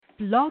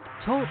Blog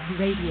Talk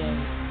Radio.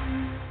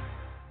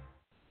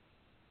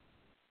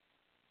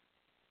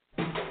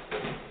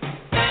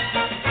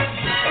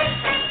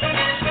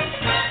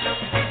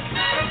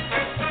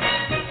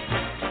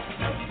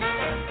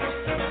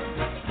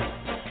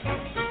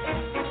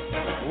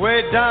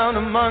 Way down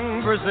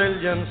among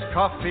Brazilians,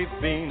 coffee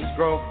beans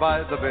grow by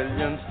the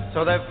billions,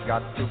 so they've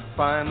got to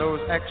find those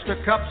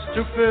extra cups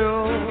to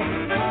fill.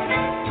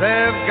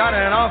 They've got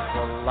an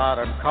awful lot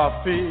of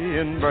coffee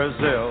in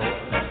Brazil.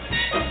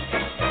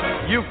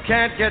 You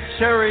can't get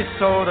cherry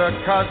soda,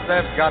 'cause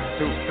they've got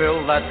to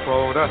fill that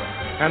quota,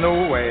 and the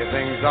way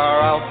things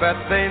are, I'll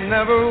bet they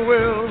never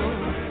will.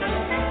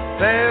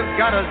 They've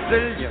got a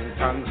zillion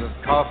tons of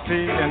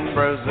coffee in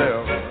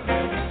Brazil.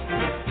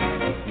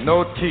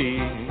 No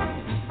tea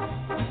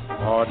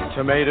or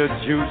tomato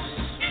juice,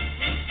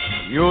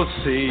 you'll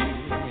see.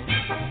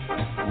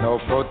 No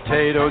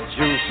potato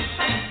juice,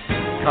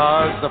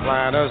 'cause the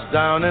planters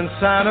down in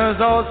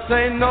Santa's all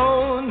say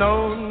no,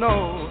 no,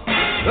 no.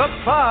 The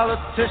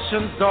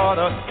politician's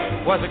daughter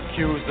was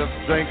accused of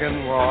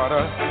drinking water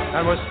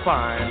and was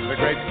fined a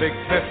great big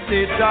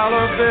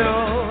 $50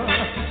 bill.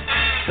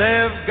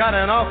 They've got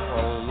an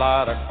awful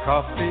lot of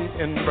coffee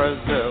in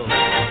Brazil.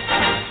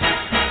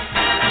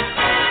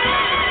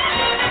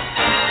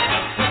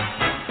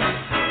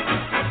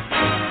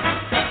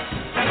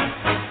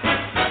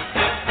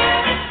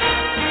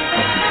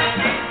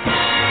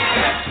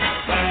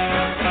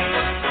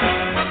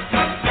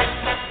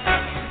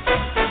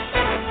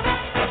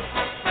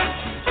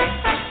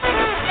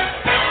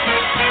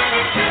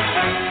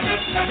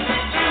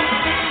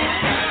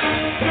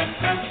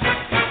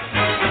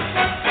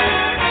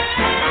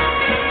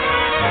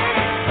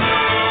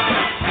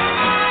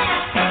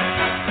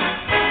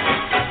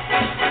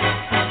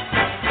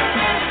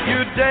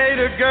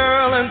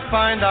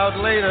 Find out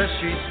later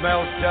she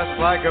smells just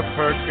like a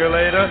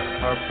percolator.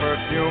 Her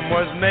perfume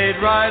was made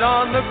right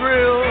on the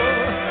grill.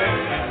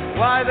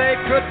 Why, they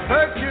could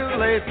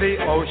percolate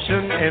the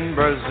ocean in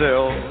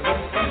Brazil.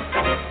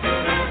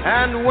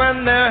 And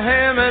when their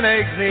ham and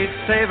eggs need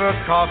savor,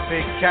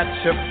 coffee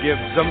ketchup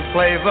gives them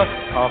flavor.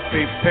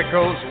 Coffee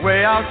pickles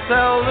way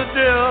outsell the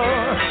dill.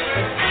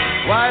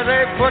 Why,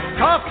 they put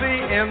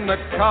coffee in the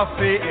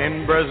coffee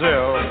in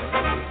Brazil.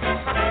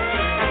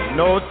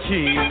 No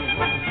tea,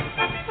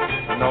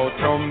 no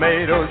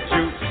tomato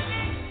juice,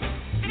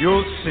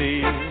 you'll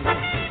see.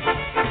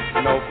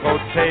 No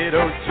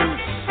potato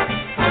juice.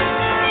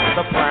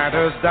 The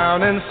planters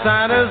down in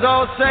Santa's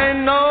all say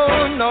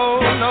no, no,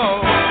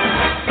 no.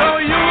 So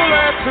you'll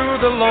add to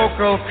the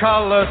local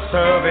color,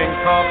 serving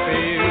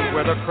coffee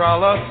with a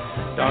crawler.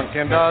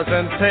 Dunkin'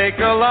 doesn't take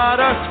a lot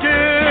of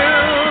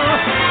skill.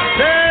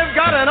 They've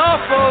got an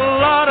awful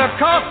lot of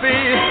coffee,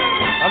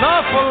 an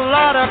awful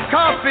lot of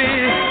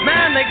coffee.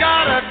 Man, they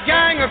got a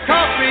gang of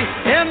coffee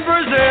in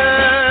Brazil.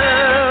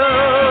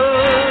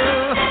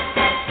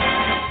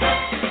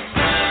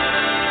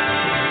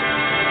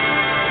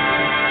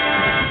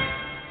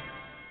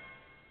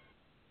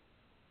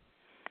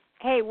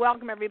 Hey,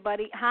 welcome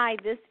everybody. Hi,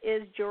 this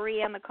is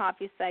Jorianne, the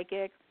Coffee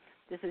Psychic.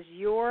 This is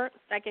your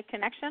Psychic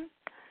Connection,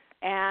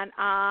 and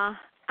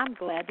I'm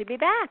glad to be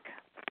back.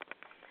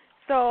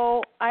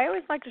 So I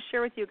always like to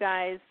share with you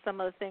guys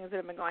some of the things that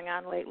have been going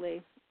on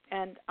lately.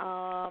 And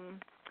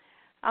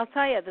I'll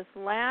tell you, this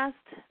last,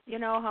 you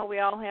know how we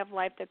all have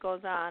life that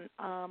goes on,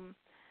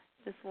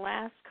 this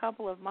last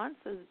couple of months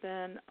has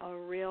been a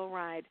real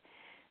ride.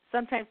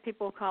 Sometimes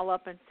people call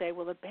up and say,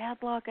 will the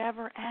bad luck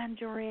ever end,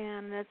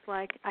 Jorianne? And it's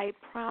like, I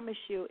promise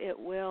you it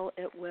will,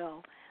 it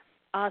will.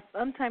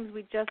 Sometimes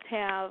we just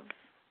have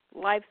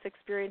life's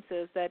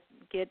experiences that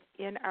get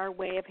in our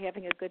way of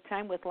having a good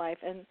time with life.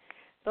 And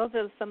those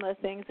are some of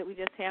the things that we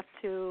just have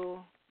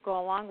to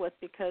go along with,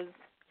 because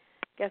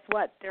guess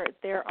what?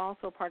 They're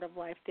also part of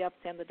life, the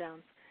ups and the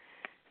downs.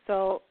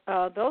 So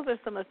those are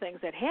some of the things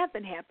that have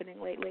been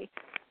happening lately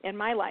in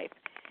my life.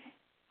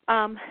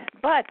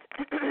 But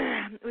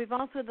we've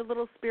also had the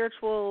little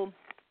spiritual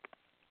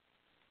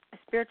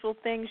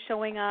things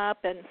showing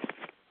up and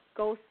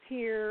ghosts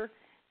here.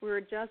 We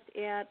were just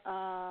at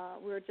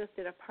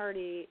a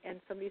party,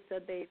 and somebody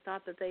said they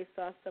thought that they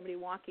saw somebody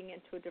walking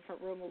into a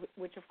different room,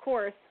 which of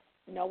course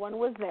no one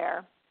was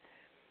there.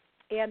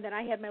 And then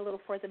I had my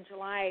little 4th of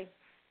July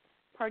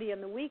party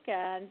on the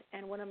weekend,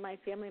 and one of my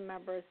family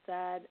members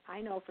said,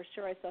 I know for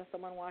sure I saw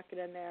someone walking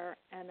in there,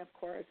 and of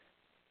course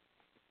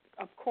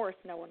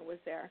no one was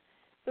there.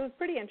 So it was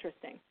pretty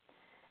interesting.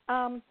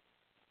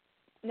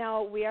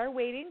 Now we are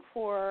waiting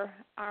for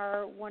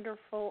our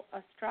wonderful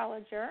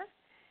astrologer,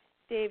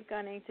 Dave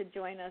Gunning, to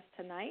join us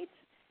tonight,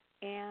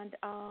 and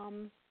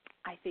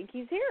I think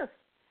he's here.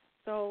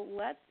 So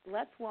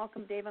let's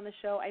welcome Dave on the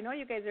show. I know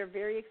you guys are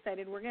very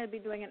excited. We're going to be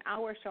doing an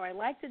hour show. I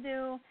like to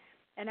do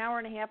an hour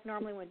and a half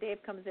normally when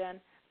Dave comes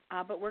in,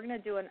 but we're going to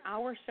do an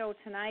hour show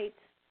tonight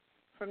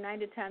from 9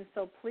 to 10.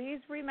 So please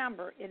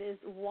remember, it is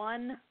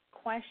one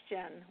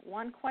question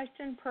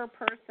per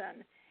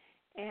person,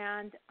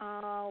 and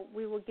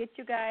we will get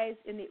you guys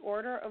in the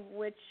order of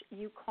which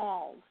you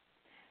called.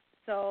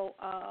 So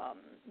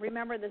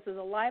remember, this is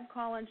a live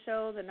call-in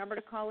show. The number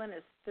to call in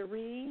is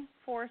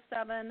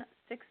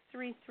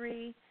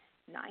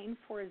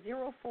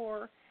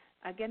 347-633-9404.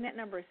 Again, that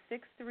number is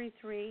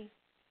 633-9404.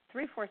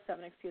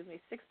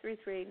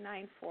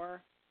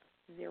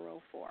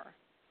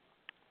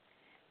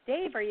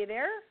 Dave, are you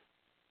there?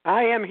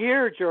 I am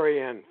here,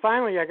 Jorianne.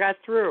 Finally, I got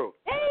through.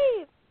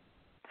 Hey,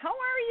 how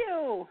are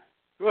you?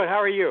 Good. How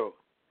are you?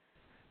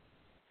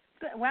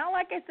 Good. Well,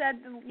 like I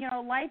said,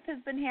 life has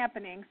been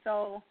happening,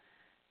 so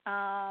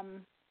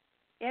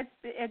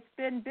it's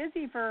been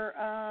busy for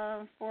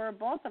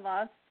both of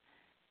us,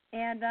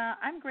 and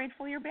I'm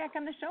grateful you're back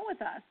on the show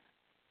with us.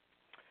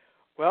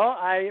 Well,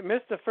 I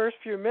missed the first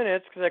few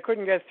minutes because I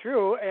couldn't get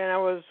through, and I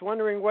was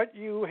wondering what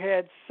you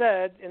had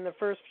said in the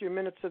first few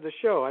minutes of the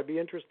show. I'd be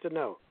interested to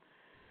know.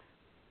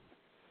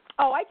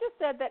 Oh, I just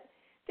said that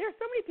there are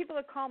so many people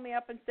that call me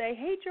up and say,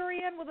 "Hey,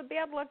 Jorianne, will the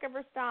bad luck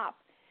ever stop?"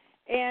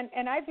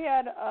 And I've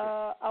had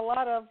a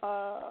lot of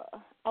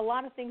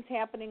things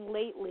happening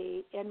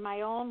lately in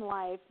my own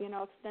life,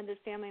 extended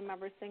family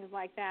members, things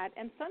like that.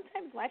 And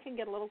sometimes life can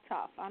get a little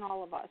tough on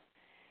all of us.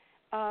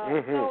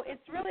 So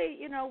it's really,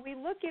 we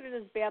look at it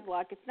as bad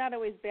luck. It's not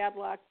always bad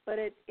luck, but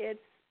it's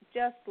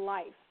just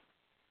life.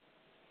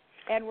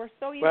 And we're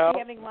so used to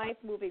having life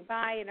moving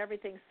by and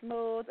everything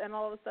smooth, and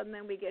all of a sudden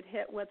then we get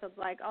hit with it's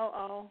like,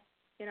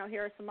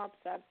 here are some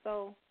upsets.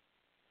 So,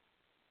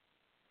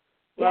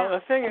 well, yeah.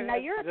 the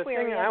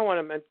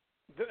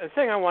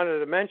thing I wanted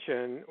to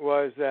mention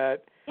was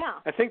that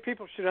I think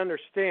people should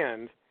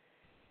understand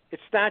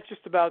it's not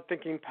just about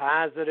thinking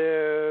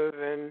positive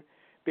and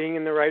being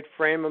in the right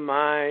frame of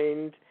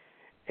mind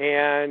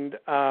and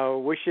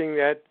wishing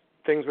that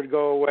things would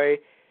go away.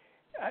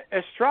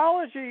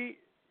 Astrology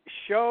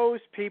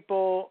shows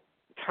people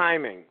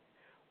timing,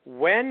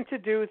 when to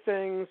do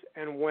things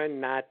and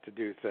when not to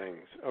do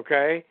things,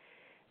 okay?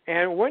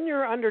 And when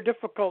you're under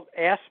difficult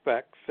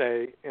aspects,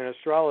 say, in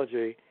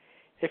astrology,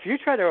 if you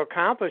try to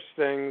accomplish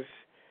things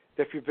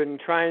that you've been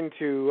trying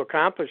to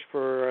accomplish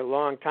for a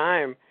long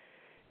time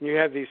and you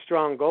have these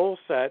strong goals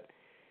set,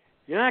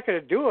 you're not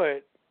going to do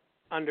it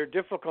under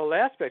difficult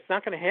aspects. It's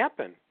not going to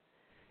happen.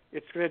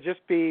 It's going to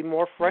just be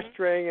more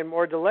frustrating and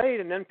more delayed,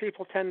 and then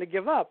people tend to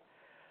give up.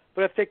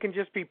 But if they can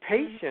just be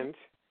patient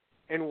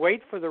and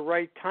wait for the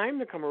right time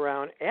to come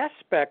around,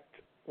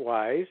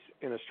 aspect-wise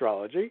in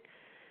astrology,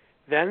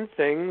 then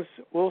things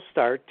will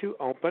start to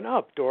open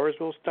up. Doors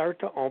will start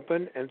to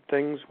open, and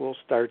things will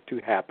start to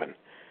happen.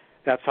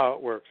 That's how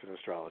it works in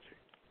astrology.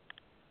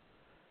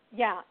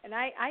 Yeah, and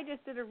I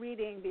just did a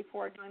reading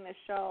before doing this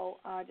show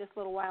just a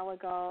little while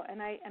ago,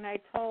 and I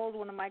told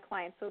one of my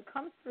clients, so it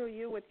comes through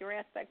you with your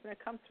aspects, and it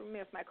comes through me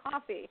with my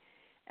coffee.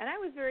 And I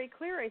was very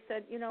clear. I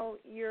said,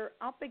 you're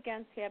up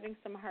against having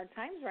some hard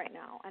times right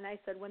now. And I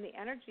said, when the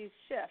energies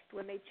shift,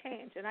 when they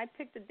change, and I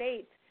picked a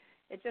date,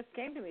 it just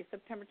came to me,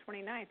 September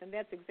 29th, and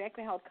that's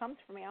exactly how it comes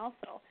for me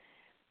also,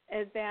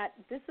 is that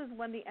this is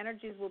when the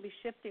energies will be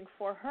shifting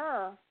for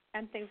her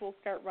and things will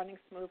start running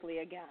smoothly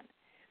again.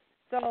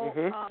 So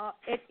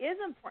it is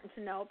important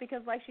to know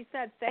because, like she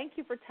said, thank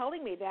you for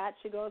telling me that.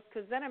 She goes,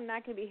 because then I'm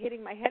not going to be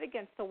hitting my head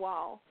against the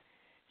wall.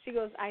 She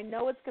goes, I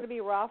know it's going to be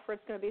rough or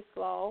it's going to be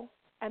slow,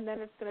 and then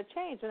it's going to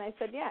change. And I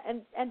said, yeah.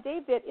 And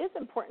Dave, it is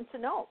important to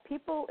know.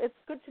 People, it's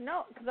good to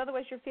know because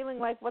otherwise you're feeling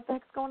like, what the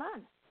heck's going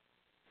on?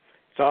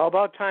 It's all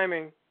about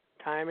timing.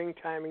 Timing.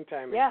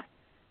 Yeah.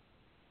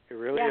 It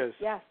really is.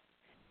 Yes.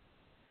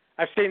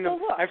 I've seen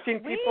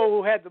people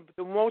who had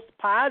the most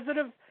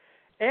positive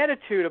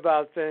attitude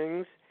about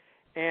things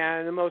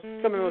and some of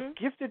the most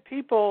gifted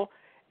people,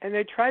 and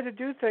they tried to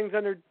do things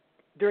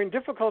during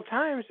difficult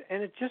times,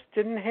 and it just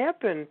didn't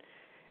happen,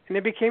 and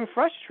they became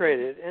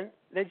frustrated. And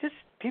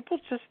people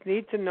just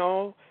need to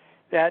know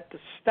that the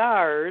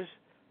stars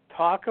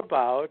talk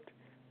about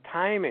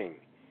timing,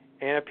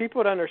 and if people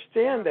would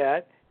understand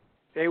that,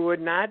 they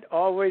would not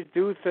always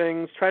do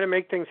things, try to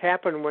make things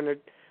happen when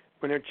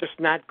they're just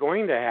not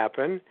going to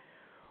happen,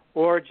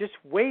 or just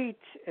wait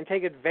and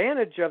take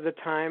advantage of the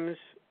times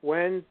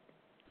when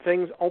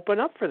things open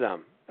up for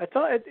them. That's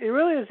all. It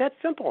really is that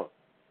simple.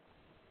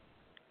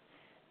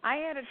 I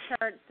had a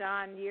chart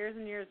done years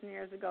and years and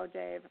years ago,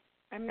 Dave.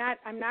 I'm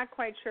not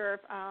quite sure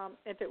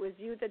if it was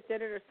you that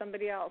did it or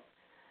somebody else,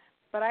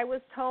 but I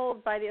was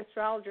told by the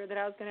astrologer that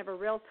I was going to have a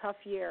real tough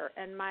year,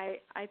 and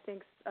I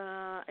think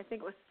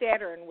it was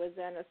Saturn was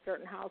in a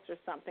certain house or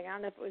something. I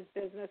don't know if it was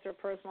business or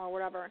personal or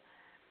whatever,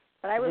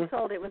 but I was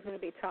told it was going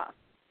to be tough.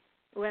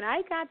 When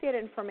I got that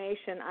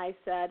information, I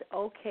said,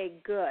 okay,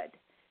 good.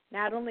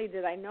 Not only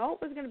did I know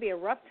it was going to be a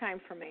rough time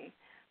for me,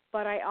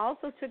 but I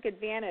also took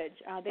advantage.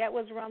 That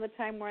was around the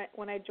time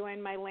when I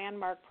joined my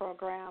landmark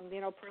program,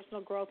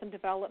 personal growth and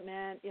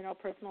development,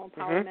 personal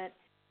empowerment.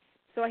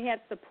 So I had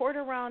support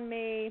around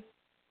me.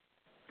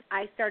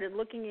 I started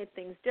looking at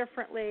things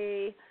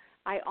differently.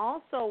 I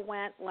also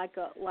went like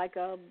a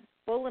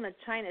bull in a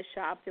china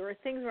shop. There were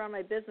things around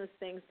my business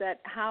things that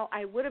how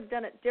I would have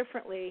done it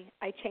differently,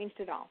 I changed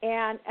it all.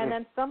 And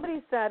then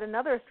somebody said,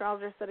 another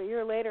astrologer said a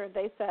year later,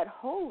 they said,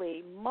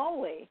 holy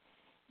moly,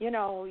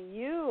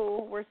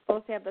 you were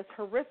supposed to have this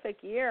horrific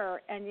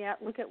year, and yet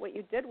look at what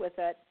you did with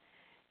it.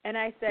 And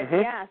I said,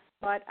 yes,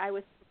 but I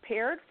was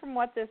prepared from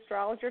what the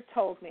astrologer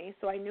told me,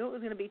 so I knew it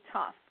was going to be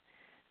tough.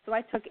 So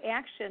I took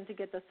action to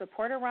get the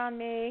support around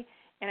me,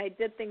 and I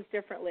did things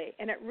differently.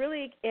 And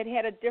it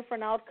had a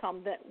different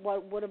outcome than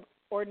what would have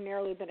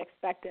ordinarily been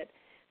expected.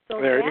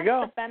 So there that's you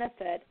go. the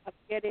benefit of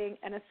getting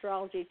an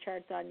astrology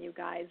chart done, you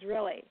guys,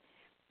 really.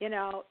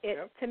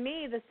 To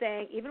me, the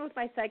saying, even with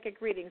my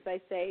psychic readings,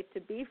 I say to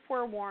be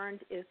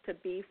forewarned is to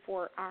be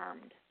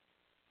forearmed.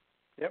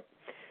 Yep.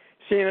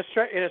 See,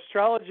 in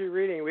astrology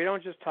reading, we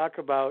don't just talk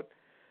about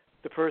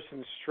the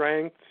person's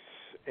strengths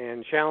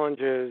and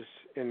challenges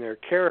in their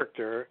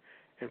character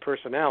and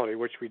personality,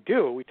 which we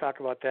do. We talk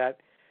about that,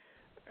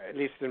 at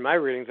least in my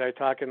readings, I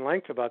talk in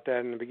length about that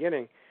in the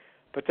beginning.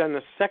 But then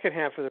the second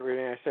half of the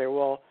reading, I say,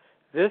 well,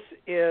 this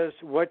is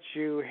what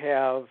you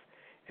have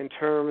in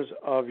terms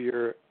of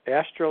your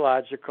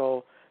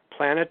astrological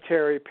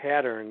planetary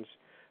patterns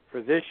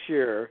for this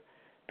year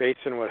based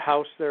on what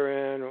house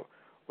they're in,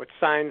 what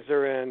signs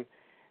they're in,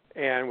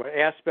 and what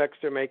aspects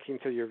they're making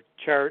to your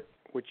chart,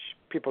 which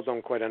people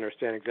don't quite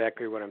understand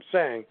exactly what I'm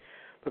saying.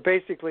 But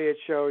basically it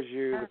shows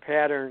you the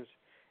patterns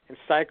and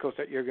cycles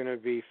that you're going to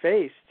be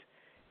faced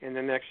in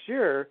the next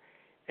year.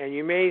 And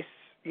you may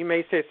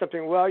say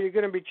something, well, you're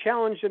going to be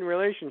challenged in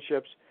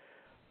relationships,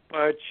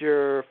 but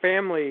your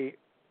family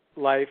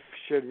life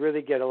should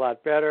really get a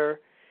lot better.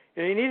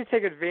 And you need to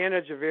take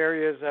advantage of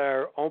areas that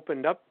are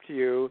opened up to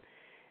you.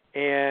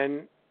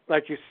 And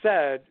like you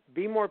said,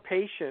 be more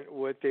patient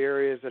with the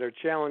areas that are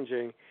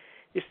challenging.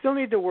 You still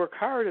need to work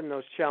hard in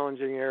those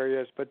challenging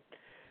areas, but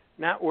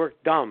not work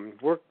dumb.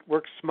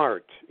 Work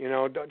smart.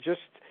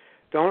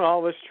 Don't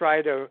always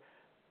try to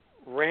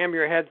ram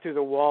your head through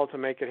the wall to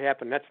make it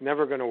happen. That's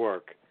never going to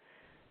work.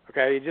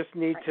 Okay, you just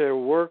need to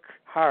work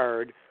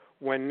hard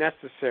when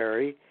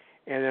necessary,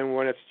 and then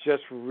when it's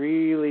just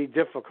really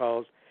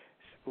difficult,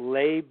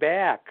 lay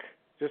back.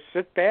 Just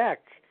sit back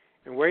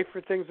and wait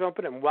for things to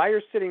open. And while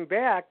you're sitting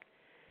back,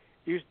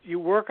 you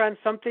work on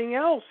something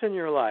else in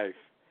your life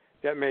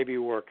that may be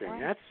working.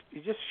 Right.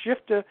 You just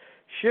shift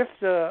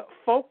the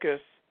focus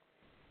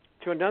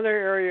to another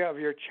area of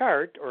your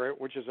chart,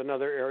 which is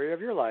another area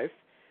of your life,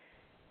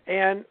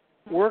 and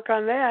work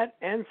on that,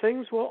 and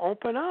things will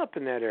open up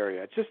in that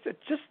area. It's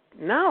just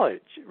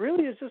knowledge. It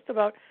really is just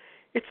about.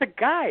 It's a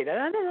guide. And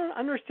I don't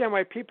understand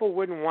why people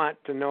wouldn't want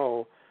to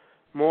know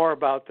more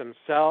about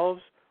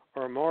themselves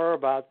or more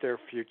about their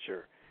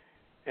future.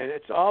 And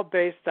it's all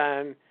based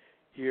on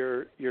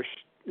your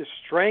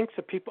strengths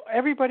that people.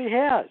 Everybody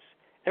has.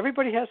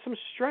 Everybody has some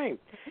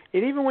strength.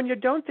 And even when you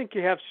don't think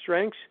you have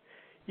strengths,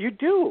 you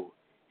do.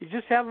 You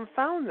just haven't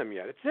found them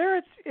yet. It's there.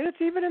 It's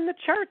even in the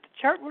chart. The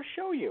chart will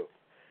show you.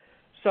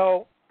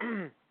 So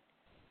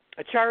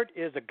a chart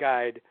is a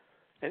guide,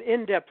 an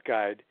in-depth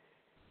guide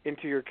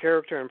into your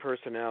character and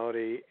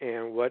personality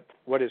and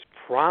what is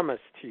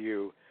promised to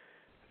you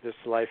this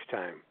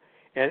lifetime,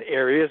 and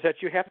areas that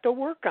you have to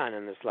work on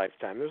in this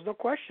lifetime. There's no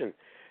question.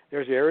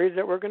 There's areas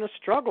that we're going to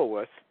struggle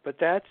with, but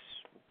that's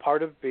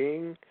part of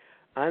being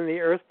on the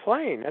earth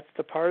plane. That's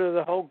the part of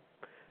the whole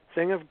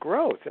thing of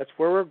growth. That's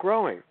where we're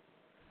growing.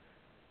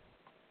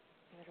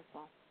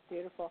 Beautiful,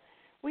 beautiful.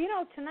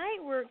 Well, tonight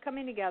we're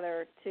coming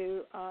together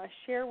to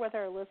share with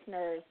our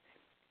listeners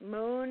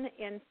Moon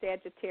in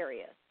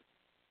Sagittarius.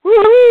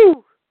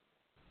 Woohoo!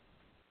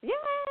 Yay!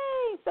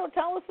 So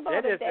tell us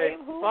about it, Dave.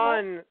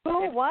 Fun.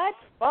 What?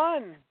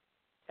 Fun.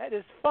 That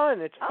is fun.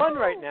 It's fun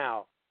right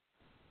now.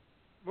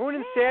 Moon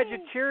in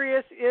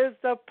Sagittarius is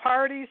the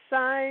party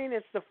sign.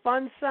 It's the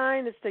fun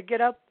sign. It's to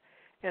get up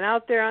and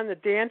out there on the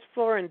dance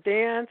floor and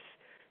dance,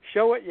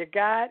 show what you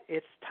got.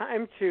 It's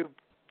time to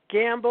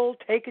gamble,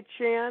 take a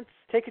chance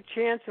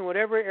in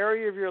whatever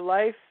area of your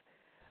life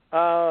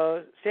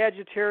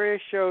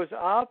Sagittarius shows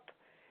up,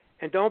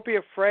 and don't be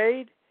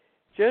afraid.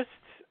 Just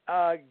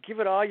give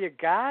it all you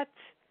got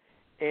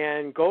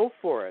and go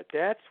for it.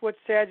 That's what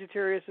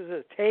Sagittarius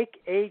is.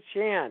 Take a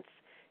chance.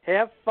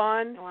 Have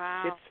fun.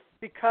 Wow. It's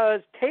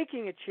because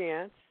taking a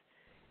chance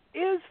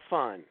is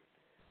fun.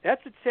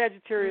 That's what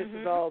Sagittarius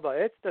is all about.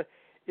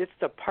 It's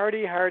the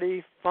party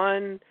hardy,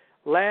 fun,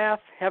 laugh,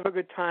 have a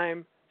good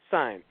time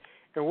sign.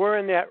 And we're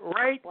in that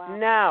right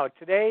now,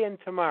 today and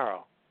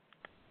tomorrow.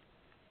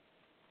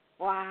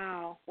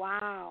 Wow.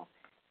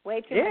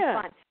 Way too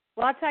much fun.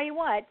 Well, I'll tell you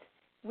what.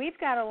 We've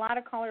got a lot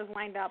of callers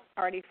lined up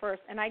already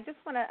first, and I just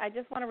want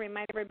to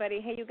remind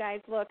everybody, hey, you guys,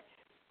 look,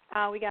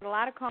 we got a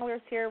lot of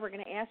callers here. We're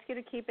going to ask you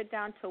to keep it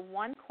down to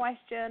one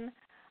question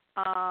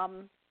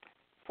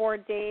for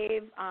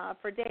Dave,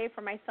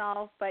 for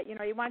myself. But you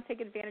want to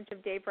take advantage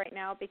of Dave right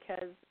now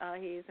because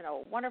he's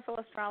a wonderful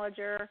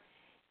astrologer,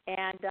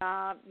 and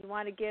you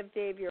want to give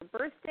Dave your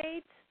birth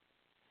date,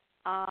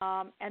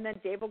 and then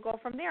Dave will go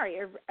from there.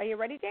 Are you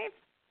ready, Dave?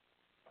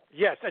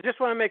 Yes. I just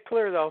want to make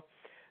clear, though,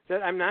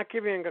 that I'm not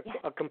giving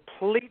a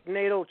complete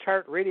natal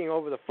chart reading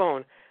over the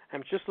phone.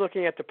 I'm just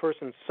looking at the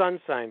person's sun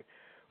sign,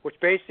 which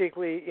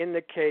basically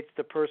indicates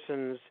the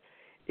person's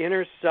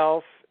inner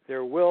self,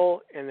 their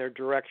will, and their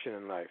direction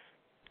in life.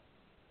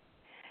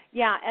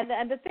 Yeah,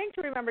 and the thing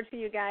to remember to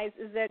you guys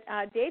is that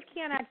Dave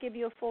cannot give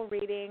you a full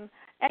reading,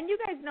 and you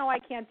guys know I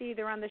can't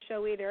either on the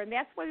show either, and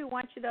that's why we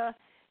want you to,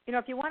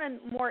 if you want a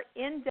more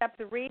in-depth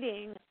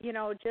reading,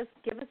 just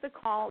give us a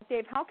call.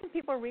 Dave, how can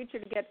people reach you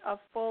to get a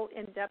full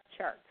in-depth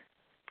chart?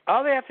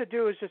 All they have to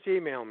do is just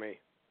email me,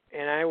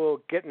 and I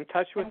will get in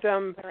touch with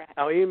them.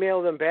 I'll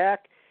email them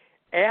back.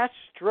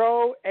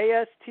 Astro,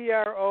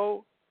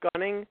 ASTRO,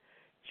 Gunning,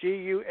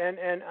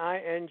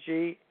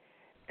 GUNNING,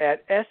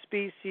 at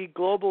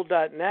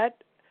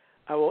sbcglobal.net.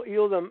 I will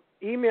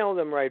email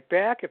them right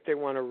back. If they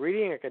want a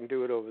reading, I can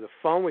do it over the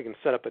phone. We can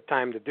set up a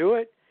time to do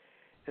it.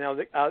 And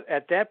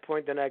at that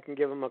point, then I can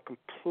give them a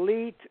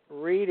complete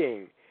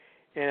reading.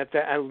 And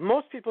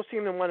most people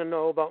seem to want to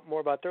know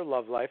more about their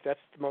love life. That's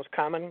the most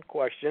common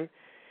question.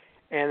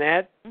 And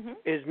that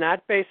is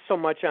not based so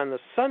much on the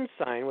sun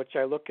sign, which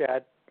I look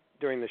at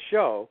during the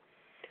show,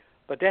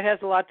 but that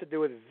has a lot to do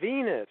with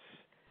Venus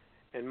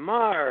and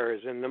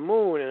Mars and the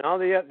Moon and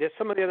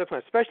some of the other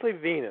planets, especially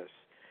Venus,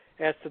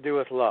 has to do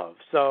with love.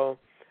 So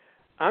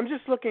I'm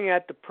just looking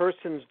at the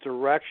person's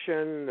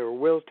direction, their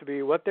will to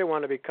be, what they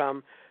want to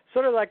become,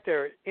 sort of like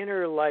their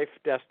inner life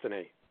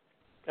destiny.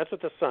 That's what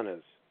the sun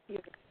is.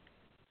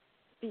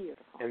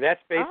 Beautiful. And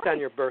that's based on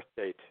your birth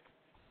date.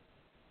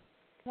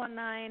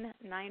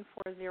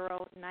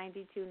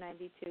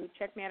 1-940-922-9292.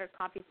 Check me out at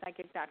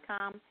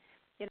coffeepsychic.com.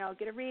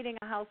 Get a reading,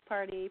 a house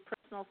party,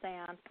 personal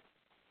seance,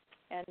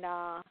 and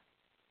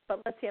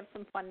but let's have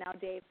some fun now,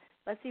 Dave.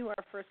 Let's see who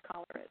our first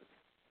caller is.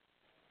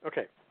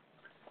 Okay.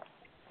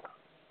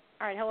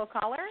 All right, hello,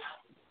 caller.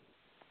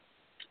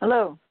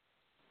 Hello.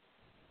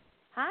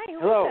 Hi.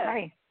 Hello.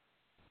 Hi.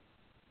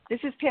 This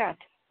is Pat.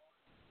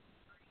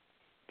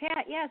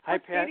 Pat, yes. Hi,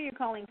 what Pat. state are you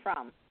calling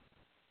from?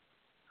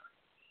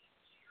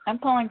 I'm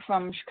calling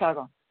from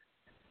Chicago.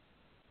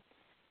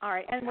 All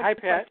right, and what's Hi,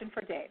 the Pat. question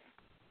for Dave?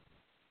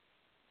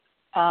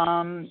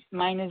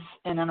 Mine is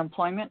an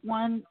unemployment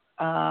one.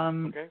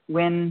 Okay.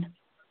 When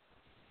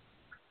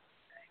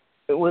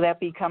will that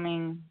be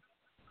coming?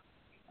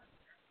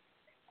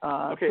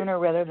 Sooner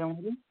rather than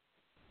later?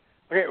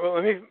 Okay,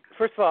 well,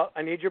 first of all,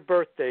 I need your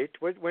birth date.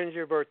 When's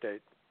your birth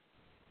date?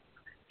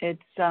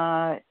 It's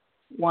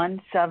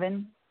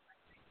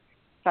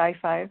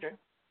 1755.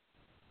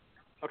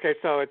 Okay,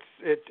 so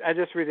it's. I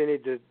just really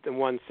need the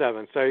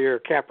 17. So you're a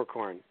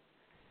Capricorn.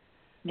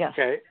 Yes.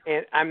 Okay,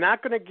 and I'm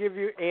not going to give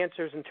you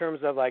answers in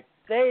terms of like,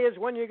 today is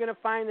when you're going to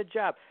find the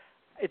job.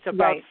 It's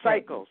about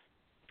cycles.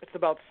 Right. It's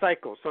about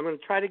cycles. So I'm going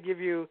to try to give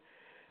you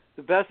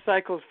the best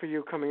cycles for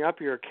you coming up.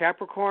 You're a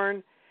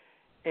Capricorn,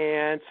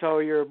 and so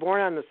you're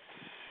born on the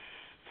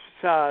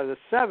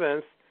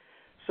 7th,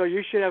 so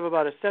you should have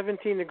about a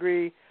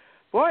 17-degree.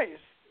 Boy,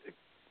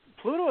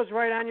 Pluto is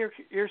right on your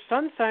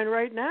sun sign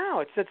right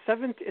now. It's at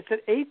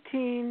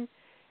 18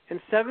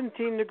 and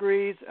 17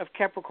 degrees of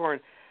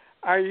Capricorn.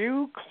 Are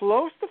you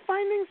close to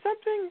finding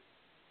something,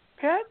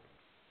 Pat?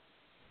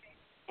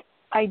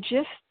 I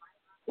just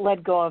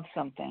let go of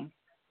something,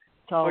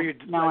 so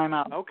now I'm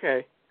out.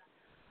 Okay.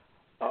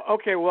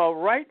 Okay, well,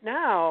 right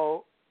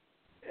now,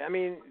 I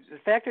mean, the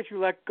fact that you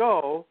let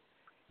go,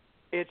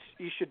 you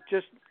should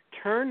just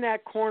turn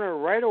that corner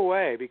right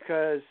away,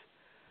 because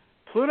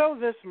Pluto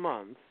this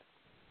month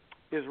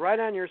is right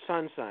on your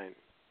sun sign.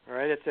 All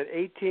right, it's at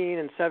 18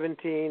 and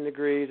 17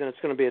 degrees, and it's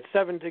going to be at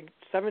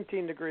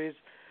 17 degrees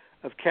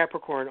of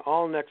Capricorn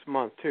all next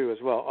month, too,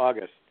 as well,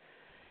 August.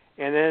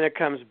 And then it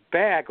comes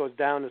back, goes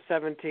down to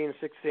 17,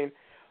 16,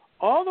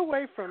 all the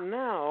way from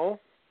now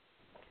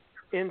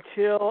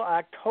until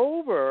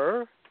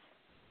October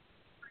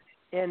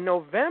and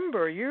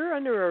November. You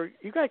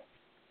got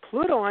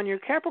Pluto on your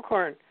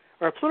Capricorn,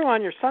 or Pluto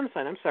on your sun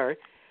sign, I'm sorry.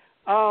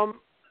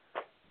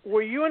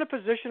 Were you in a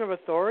position of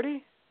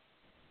authority?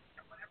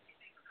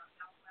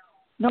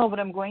 No, but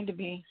I'm going to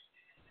be.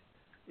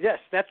 Yes,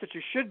 that's what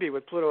you should be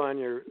with Pluto on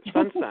your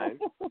sun sign.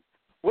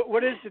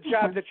 What is the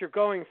job that you're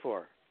going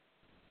for?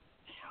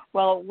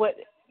 Well,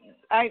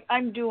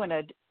 I'm doing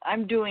a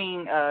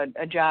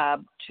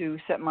job to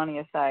set money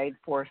aside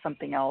for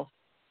something else.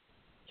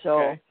 So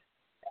okay.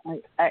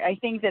 I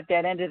think that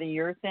end of the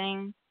year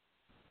thing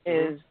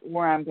is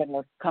where I'm going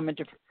to come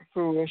into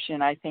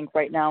fruition. I think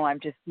right now I'm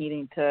just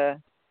needing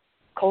to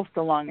coast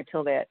along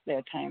until that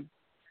time.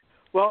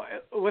 Well,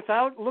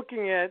 without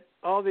looking at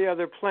all the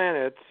other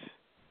planets,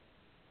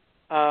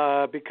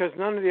 because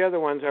none of the other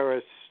ones are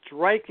as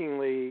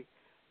strikingly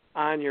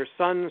on your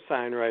sun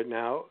sign right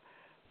now,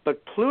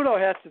 but Pluto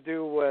has to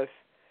do with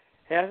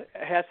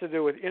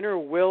inner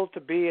will to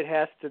be. It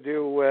has to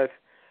do with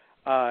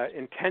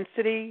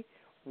intensity,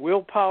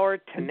 willpower,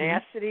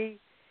 tenacity.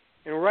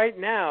 And right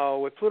now,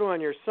 with Pluto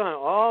on your sun,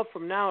 all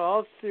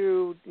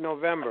through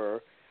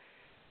November,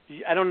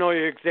 I don't know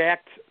your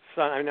exact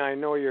sun. I mean, I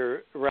know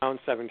you're around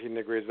 17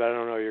 degrees, but I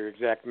don't know your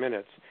exact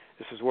minutes.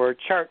 This is where a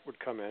chart would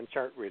come in,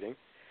 chart reading.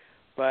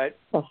 But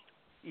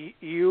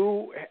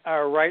you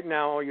are right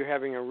now, you're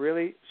having a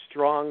really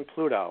strong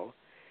Pluto,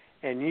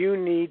 and you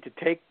need to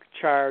take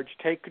charge,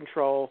 take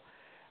control.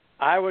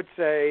 I would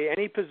say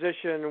any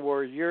position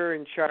where you're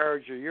in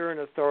charge or you're in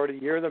authority,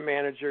 you're the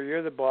manager,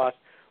 you're the boss,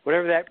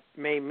 whatever that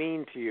may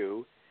mean to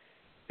you,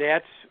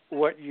 that's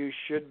what you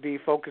should be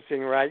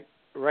focusing right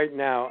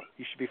now.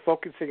 You should be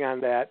focusing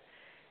on that,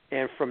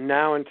 and from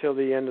now until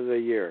the end of the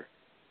year.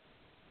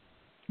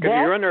 Because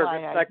you're under a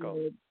good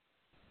cycle.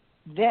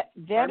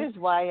 That is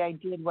why I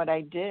did what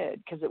I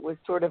did, because it was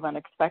sort of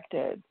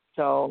unexpected.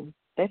 So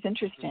that's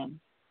interesting.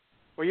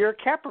 Well, you're a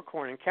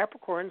Capricorn, and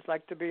Capricorns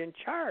like to be in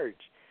charge.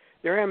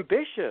 They're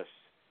ambitious.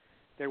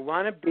 They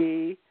want to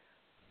be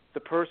the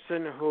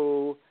person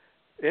who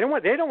they don't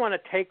want to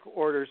take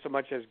orders so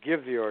much as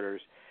give the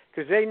orders,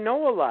 because they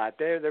know a lot.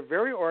 They're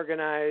very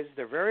organized.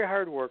 They're very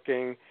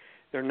hardworking.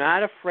 They're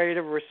not afraid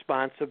of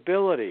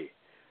responsibility.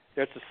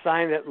 That's a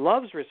sign that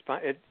loves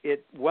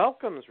it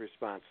welcomes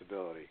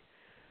responsibility.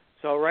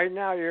 So right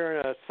now you're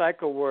in a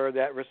cycle where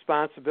that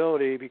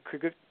responsibility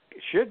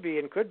should be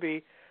and could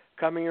be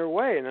coming your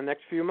way in the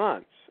next few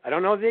months. I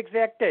don't know the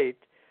exact date,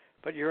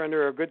 but you're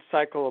under a good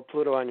cycle of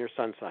Pluto on your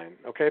sun sign.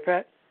 Okay,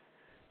 Pat?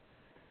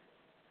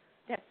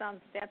 That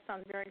sounds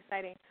very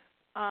exciting.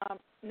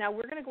 Now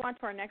we're going to go on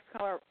to our next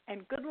caller.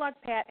 And good luck,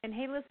 Pat. And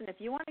hey, listen, if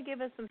you want to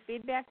give us some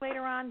feedback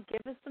later on,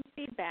 give us some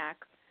feedback.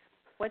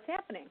 What's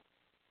happening?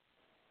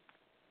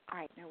 All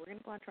right, now we're going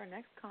to go on to our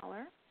next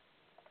caller.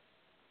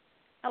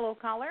 Hello,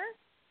 caller.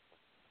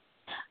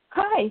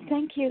 Hi,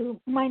 thank you.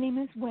 My name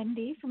is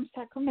Wendy from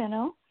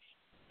Sacramento,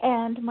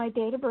 and my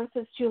date of birth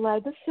is July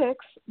the 6th,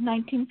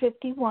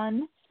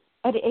 1951,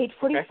 at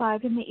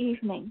 8:45 in the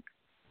evening.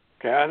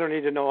 Okay, I don't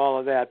need to know all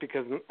of that,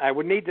 because I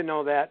would need to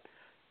know that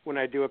when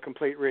I do a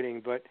complete reading.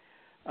 But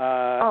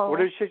what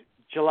did you say?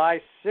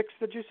 July 6th,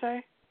 did you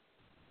say?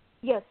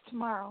 Yes,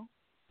 tomorrow.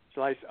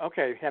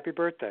 Okay, happy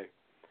birthday.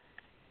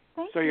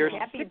 Thank you. You're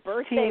happy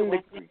birthday,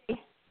 Wendy.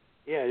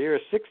 Yeah, you're a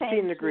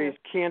 16 degrees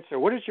Cancer.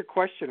 What is your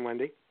question,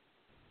 Wendy?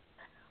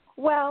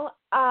 Well,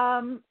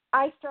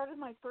 I started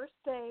my first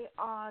day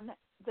on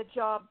the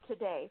job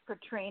today for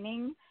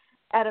training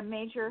at a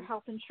major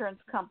health insurance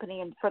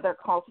company and for their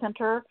call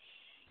center.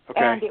 Okay.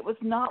 And it was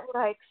not what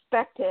I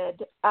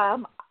expected.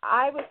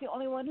 I was the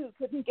only one who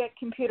couldn't get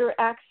computer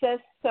access,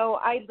 so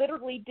I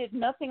literally did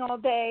nothing all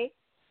day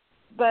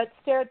but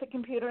stare at the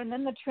computer. And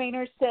then the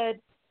trainer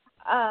said,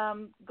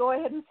 go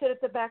ahead and sit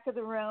at the back of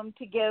the room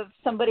to give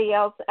somebody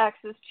else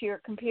access to your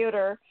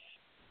computer.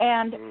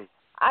 And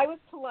I was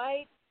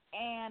polite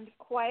and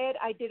quiet.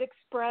 I did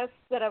express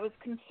that I was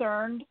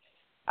concerned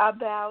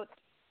about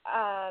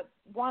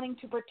wanting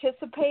to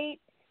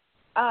participate,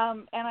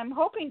 and I'm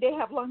hoping to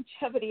have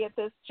longevity at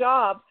this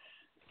job.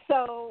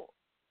 So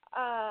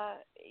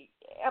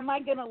am I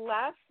going to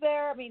last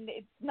there? I mean,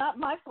 it's not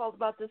my fault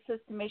about the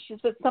system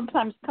issues, but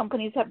sometimes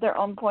companies have their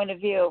own point of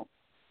view.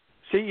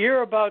 See,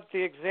 you're about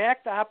the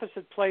exact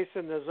opposite place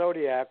in the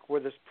zodiac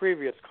where this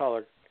previous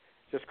caller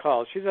just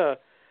called. She's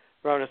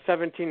around a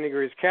 17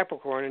 degrees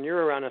Capricorn, and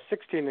you're around a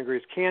 16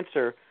 degrees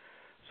Cancer.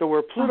 So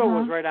where Pluto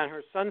was right on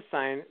her sun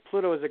sign,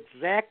 Pluto is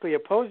exactly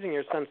opposing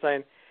your sun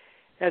sign.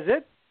 Has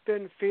it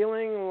been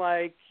feeling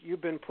like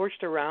you've been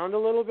pushed around a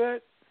little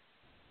bit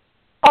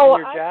in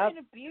your job?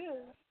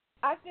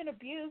 I've been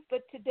abused,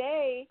 but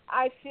today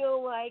I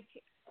feel like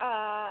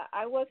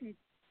I wasn't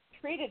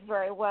treated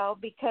very well,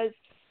 because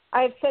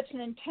I have such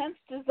an intense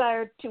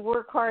desire to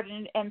work hard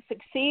and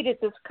succeed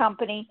at this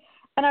company,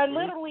 and I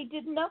literally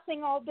did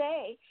nothing all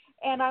day,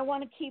 and I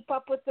want to keep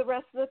up with the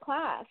rest of the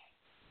class.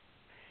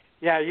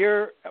 Yeah,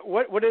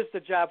 what is the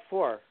job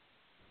for?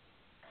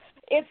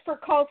 It's for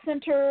call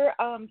center,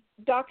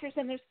 doctors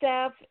and their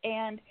staff,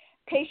 and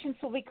patients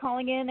will be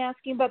calling in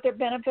asking about their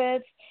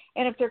benefits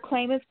and if their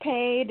claim is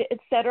paid,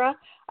 etc.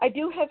 I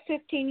do have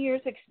 15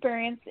 years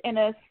experience in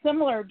a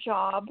similar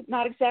job,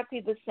 not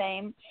exactly the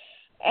same,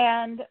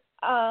 and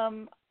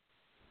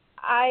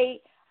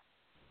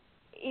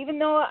even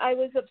though I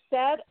was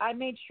upset, I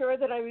made sure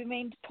that I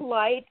remained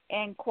polite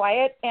and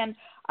quiet, and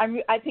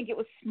I think it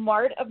was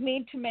smart of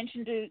me to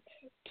mention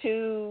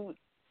to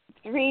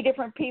 3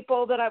 different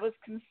people that I was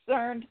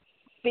concerned,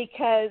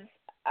 because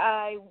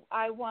I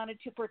wanted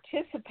to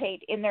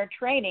participate in their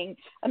training.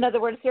 In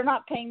other words, they're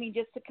not paying me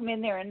just to come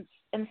in there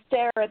and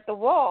stare at the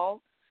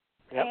wall,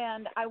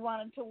 and I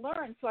wanted to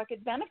learn so I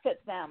could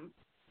benefit them.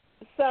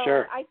 So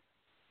sure.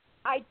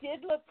 I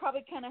did look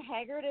probably kind of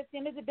haggard at the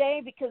end of the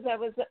day, because I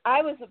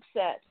was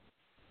upset.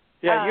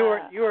 Yeah,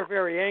 you were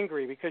very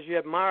angry because you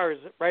have Mars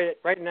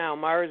right now.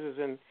 Mars is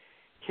in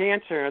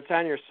Cancer, and it's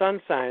on your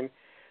sun sign.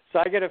 So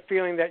I get a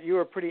feeling that you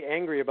were pretty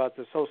angry about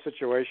this whole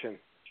situation.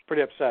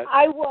 Pretty upset.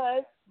 I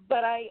was,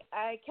 but I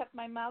kept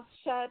my mouth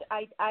shut.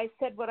 I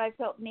said what I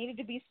felt needed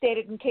to be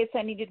stated in case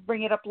I needed to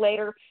bring it up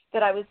later,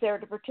 that I was there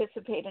to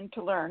participate and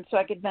to learn so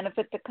I could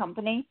benefit the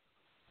company.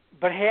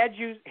 But had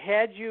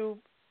you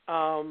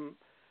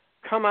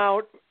come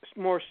out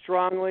more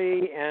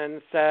strongly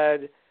and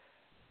said,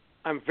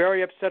 I'm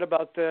very upset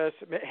about this,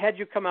 had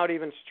you come out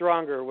even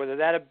stronger,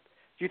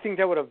 do you think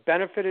that would have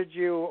benefited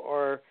you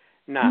or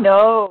not?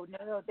 No,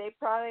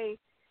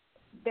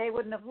 they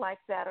wouldn't have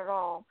liked that at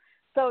all.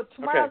 So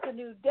tomorrow's a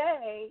new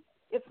day.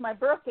 It's my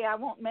birthday. I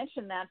won't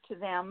mention that to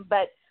them,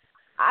 but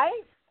I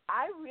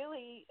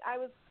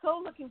was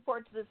so looking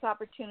forward to this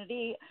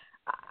opportunity.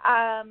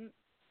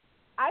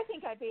 I I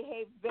think I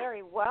behaved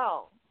very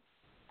well.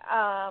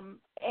 And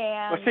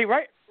well, see,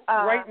 right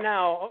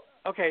now,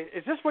 okay,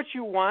 is this what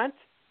you want?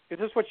 Is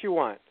this what you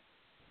want?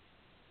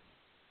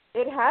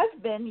 It has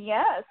been,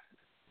 yes.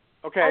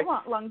 Okay. I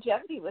want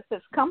longevity with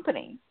this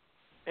company.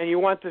 And you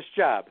want this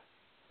job?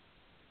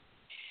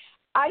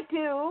 I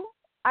do.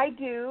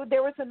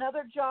 There was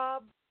another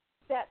job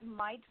that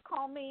might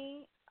call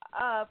me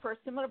for a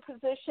similar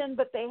position,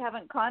 but they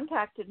haven't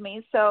contacted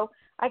me, so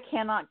I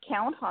cannot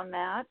count on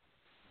that.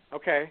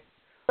 Okay.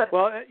 But,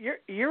 well,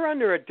 you're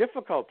under a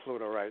difficult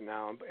Pluto right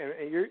now,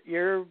 and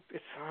you're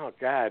it's, oh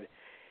God,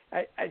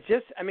 I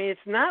mean, it's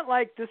not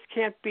like this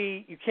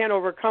you can't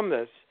overcome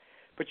this,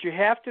 but you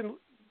have to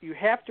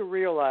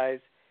realize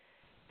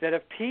that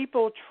if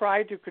people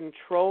try to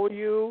control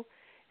you,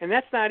 and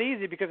that's not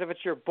easy because if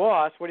it's your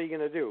boss, what are you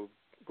going to do?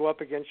 Go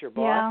up against your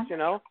boss, you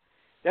know?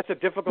 That's a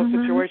difficult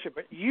situation,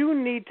 but you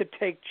need to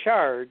take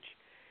charge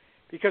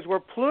because where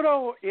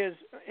Pluto is,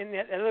 in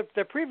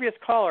the previous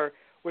caller,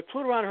 with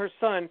Pluto on her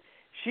sun,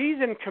 she's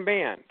in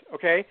command,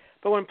 okay?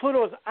 But when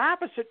Pluto is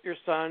opposite your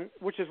sun,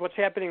 which is what's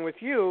happening with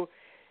you,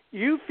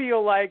 you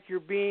feel like you're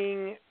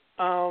being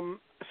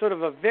sort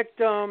of a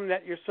victim,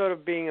 that you're sort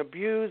of being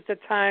abused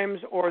at times,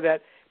 or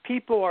that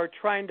people are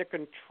trying to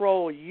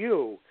control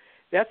you.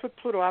 That's what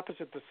Pluto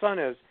opposite the sun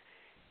is.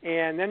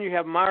 And then you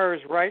have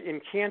Mars right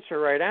in Cancer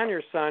right on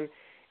your sun,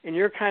 and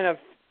you're kind of,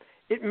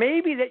 it may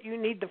be that you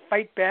need to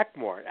fight back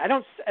more. I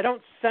don't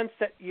sense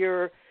that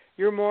you're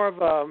more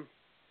of a,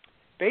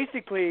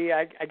 basically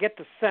I get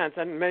the sense,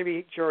 and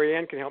maybe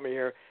Jorianne can help me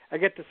here, I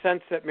get the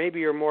sense that maybe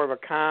you're more of a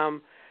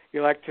calm,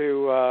 you like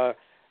to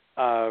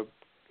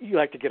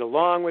get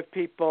along with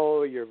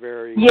people, you're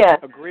very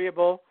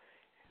agreeable.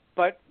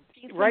 But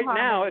right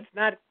now it's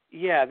not,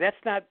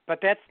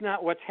 that's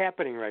not what's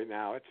happening right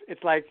now.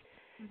 It's like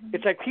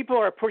people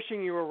are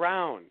pushing you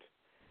around.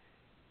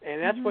 And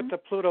that's what the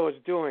Pluto is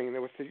doing.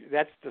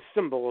 That's the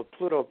symbol of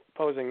Pluto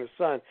opposing the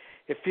sun.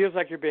 It feels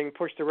like you're being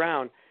pushed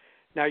around.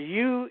 Now,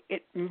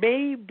 it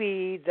may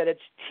be that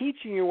it's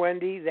teaching you,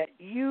 Wendy, that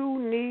you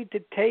need to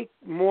take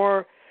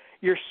more.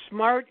 You're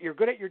smart, you're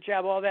good at your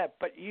job, all that,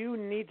 but you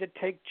need to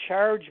take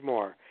charge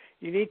more.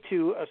 You need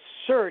to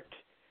assert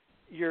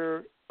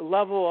your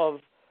level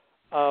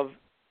of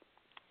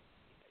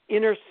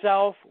inner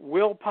self,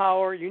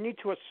 willpower. You need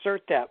to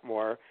assert that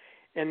more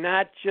and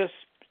not just,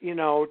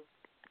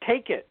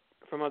 take it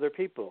from other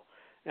people.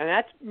 And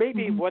that's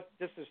maybe what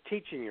this is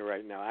teaching you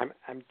right now.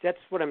 That's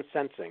what I'm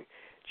sensing.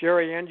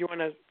 Jorianne, do you want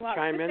to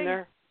chime in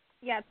there?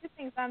 Yeah, two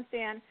things I'm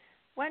saying.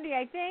 Wendy,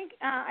 I think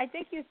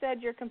you said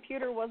your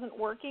computer wasn't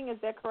working. Is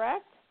that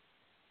correct?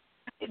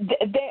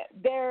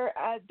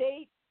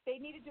 They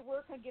needed to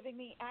work on giving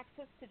me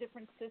access to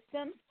different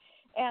systems,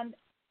 and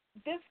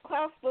this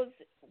class was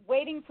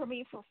waiting for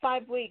me for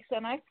 5 weeks,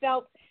 and I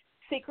felt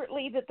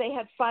secretly that they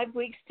had 5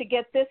 weeks to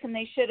get this, and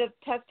they should have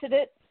tested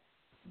it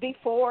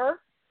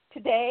before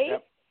today.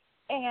 Yep.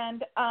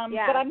 And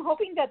but I'm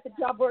hoping that the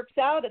job works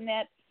out and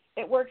that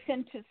it works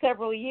into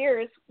several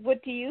years.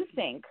 What do you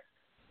think?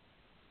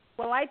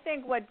 Well, I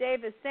think what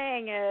Dave is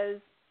saying is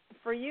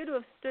for you to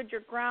have stood your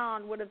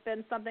ground would have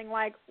been something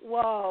like,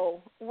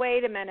 whoa,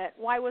 wait a minute,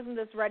 why wasn't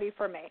this ready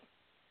for me?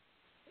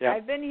 Yeah.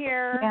 I've been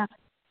here,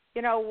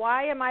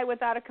 why am I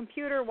without a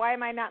computer? Why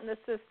am I not in the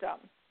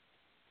system?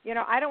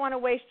 I don't want to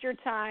waste your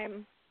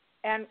time,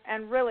 and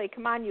really,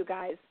 come on, you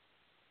guys,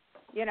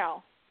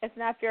 it's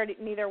not fair to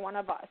neither one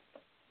of us.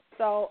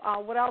 So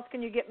what else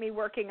can you get me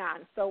working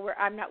on so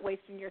I'm not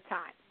wasting your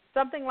time?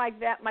 Something like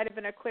that might have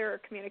been a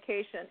clearer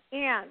communication,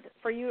 and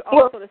for you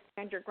also to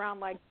stand your ground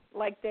like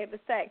Dave was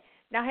saying.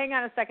 Now, hang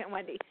on a second,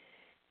 Wendy.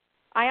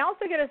 I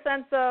also get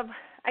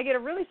a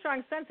really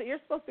strong sense that you're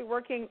supposed to be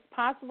working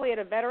possibly at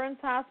a veterans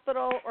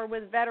hospital or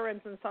with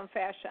veterans in some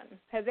fashion.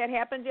 Has that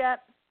happened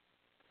yet?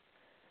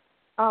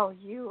 Oh,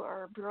 you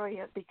are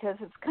brilliant because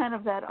it's kind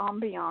of that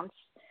ambiance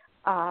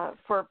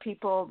for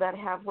people that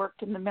have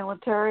worked in the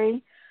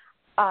military.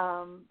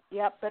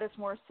 But it's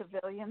more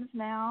civilians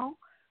now.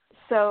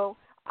 So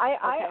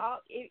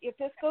if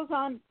this goes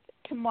on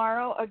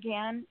tomorrow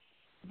again,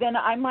 then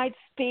I might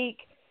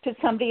speak to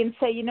somebody and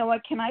say, you know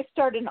what, can I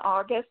start in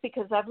August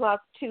because I've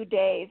lost 2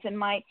 days, and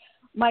my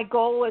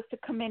goal is to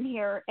come in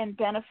here and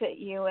benefit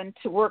you and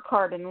to work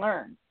hard and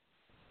learn.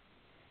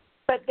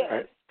 But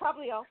it's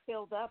probably all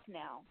filled up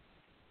now.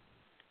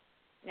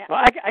 Yeah. Well,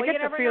 I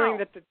get the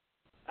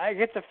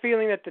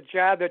feeling that the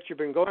job that you've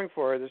been going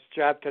for, this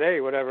job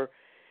today, whatever,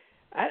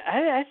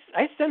 I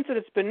sense that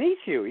it's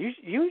beneath you.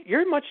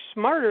 You're much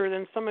smarter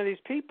than some of these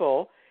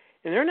people,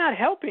 and they're not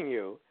helping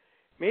you.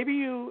 Maybe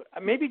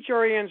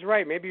Jorianne's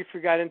right. Maybe if you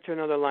got into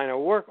another line of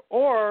work,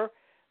 or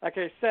like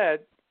I said,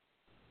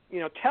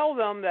 tell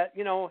them that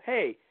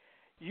hey,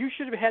 you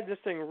should have had this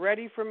thing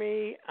ready for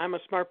me. I'm a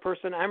smart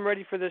person. I'm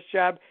ready for this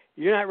job.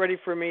 You're not ready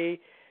for me.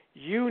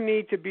 You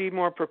need to be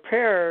more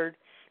prepared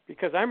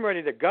because I'm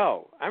ready to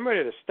go. I'm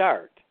ready to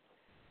start.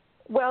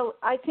 Well,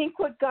 I think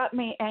what got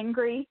me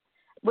angry,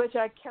 which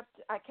I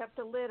kept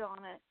a lid on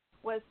it,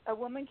 was a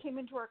woman came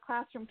into our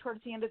classroom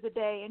towards the end of the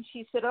day, and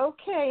she said,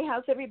 "Okay,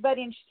 how's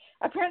everybody?" And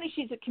apparently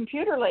she's a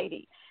computer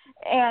lady,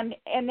 and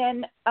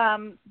then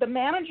the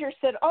manager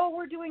said, "Oh,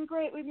 we're doing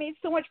great. We've made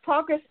so much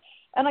progress."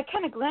 And I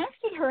kind of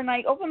glanced at her, and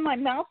I opened my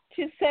mouth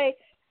to say,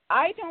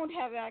 "I don't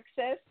have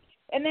access."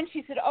 And then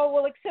she said, "Oh,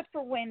 well, except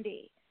for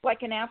Wendy,"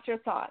 like an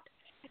afterthought.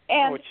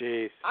 And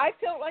I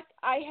felt like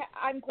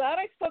I'm glad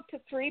I spoke to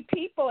 3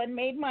 people and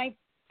made my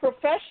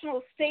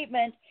professional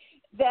statement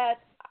that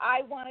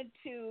I wanted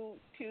to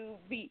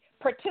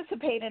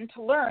participate and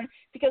to learn,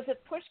 because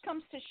if push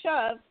comes to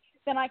shove,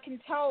 then I can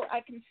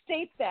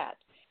state that.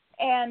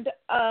 And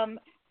I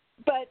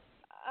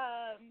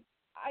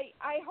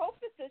hope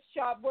that this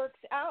job works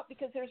out,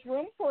 because there's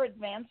room for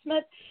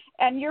advancement.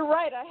 And you're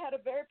right, I had a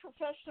very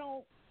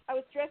professional. I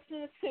was dressed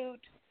in a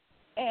suit,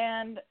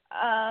 and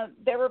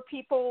there were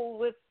people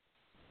with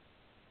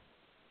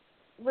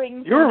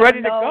rings. You were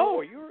ready to go.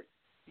 You were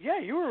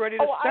ready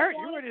to start.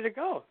 You were ready to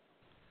go.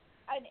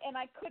 And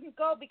I couldn't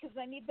go because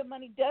I need the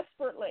money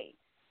desperately.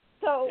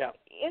 So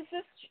is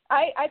this?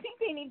 I think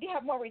they need to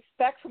have more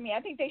respect for me. I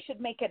think they should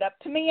make it up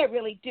to me. I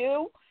really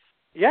do.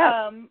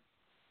 Yeah.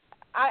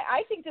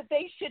 I think that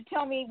they should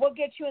tell me, "We'll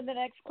get you in the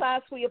next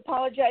class. We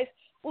apologize.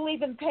 We'll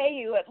even pay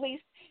you at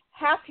least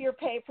half your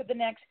pay for the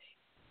next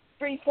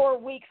 3-4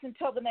 weeks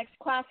until the next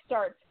class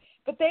starts."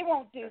 But they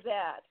won't do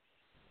that.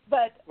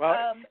 But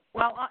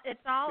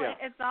it's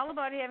all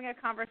about having a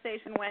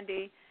conversation,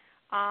 Wendy.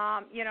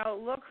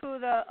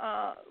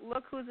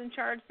 Look who's in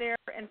charge there,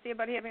 and see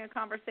about having a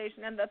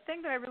conversation. And the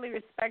thing that I really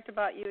respect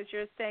about you is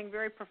you're staying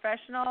very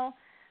professional,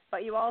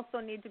 but you also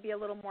need to be a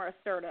little more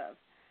assertive.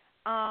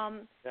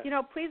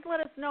 Please let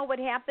us know what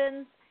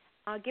happens.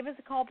 Give us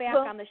a call back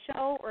on the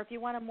show, or if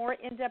you want a more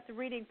in-depth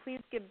reading,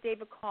 please give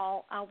Dave a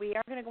call. We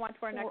are going to go on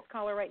to our next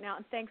caller right now,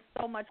 and thanks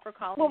so much for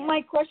calling. Well,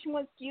 my question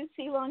was, do you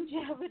see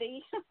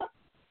longevity?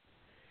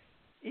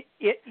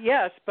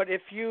 Yes, but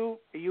if you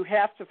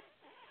have to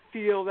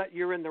feel that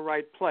you're in the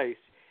right place.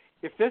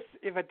 If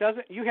it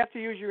doesn't, you have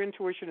to use your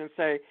intuition and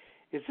say,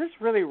 is this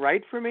really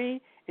right for me?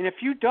 And if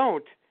you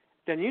don't,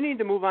 then you need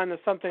to move on to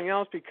something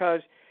else, because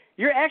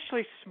you're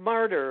actually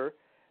smarter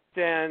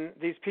than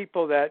these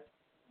people that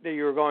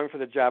you were going for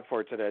the job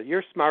for today.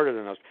 You're smarter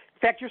than those.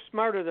 In fact, you're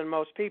smarter than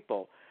most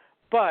people.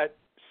 But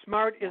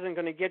smart isn't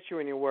going to get you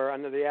anywhere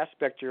under the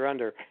aspect you're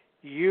under.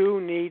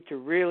 You need to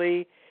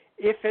really,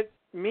 if it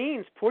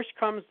means push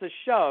comes to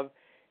shove,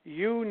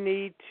 you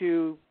need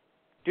to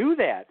do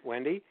that,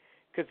 Wendy,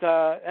 because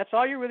that's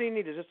all you really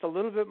need is just a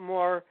little bit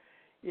more,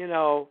 in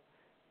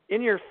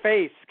your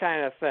face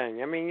kind of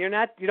thing. I mean, you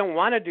don't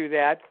want to do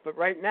that, but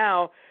right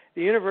now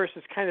the universe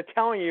is kind of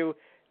telling you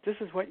this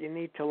is what you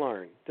need to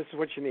learn. This is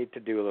what you need to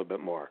do a little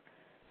bit more.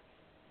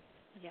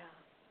 Yeah.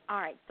 All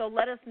right. So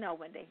let us know,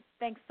 Wendy.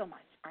 Thanks so much.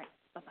 All right.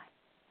 Bye-bye.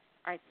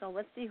 All right. So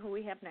let's see who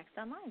we have next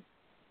online.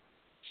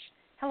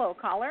 Hello,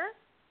 caller.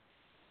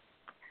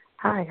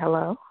 Hi.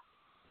 Hello.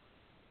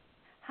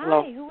 Hi,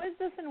 Hello. Who is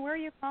this and where are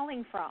you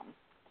calling from?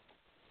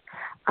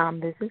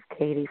 This is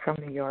Katie from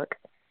New York.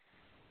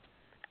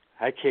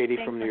 Hi, Katie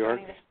from New York.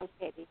 Thanks for joining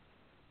the show, Katie.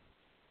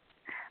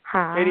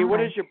 Hi. Katie,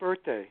 what is your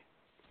birthday?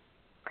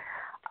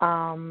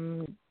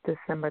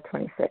 December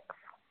 26th.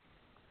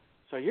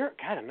 So you're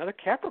another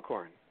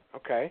Capricorn.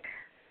 Okay.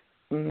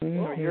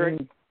 Mm-hmm. So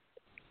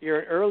you're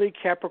an early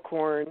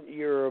Capricorn.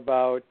 You're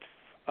about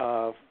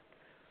 4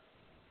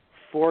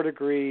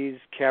 degrees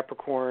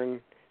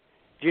Capricorn.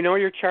 Do you know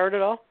your chart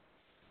at all?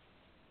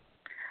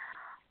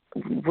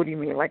 What do you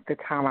mean, like the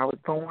time I was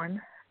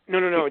born?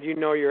 No. Do you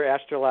know your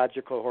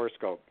astrological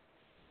horoscope?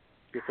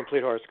 Your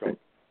complete horoscope?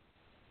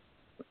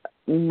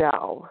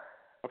 No.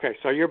 Okay,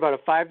 so you're about a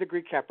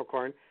 5-degree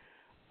Capricorn.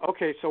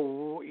 Okay,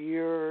 so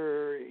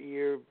you're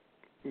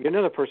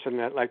another person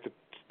that, like the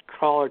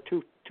caller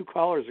two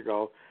callers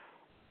ago,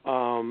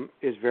 can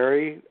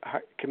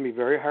be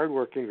very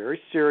hardworking, very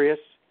serious.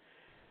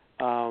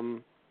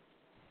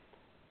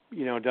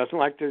 Doesn't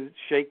like to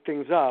shake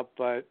things up.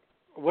 But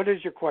what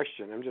is your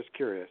question? I'm just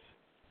curious.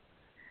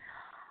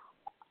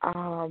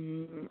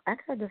 Actually,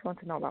 I just want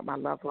to know about my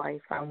love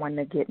life. I want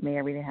to get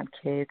married and have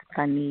kids,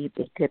 but I need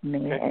a good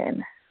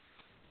man.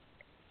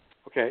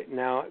 Okay,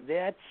 now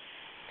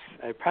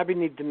I probably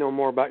need to know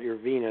more about your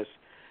Venus,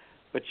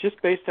 but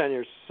just based on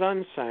your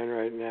sun sign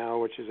right now,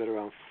 which is at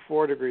around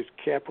 4 degrees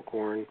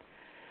Capricorn,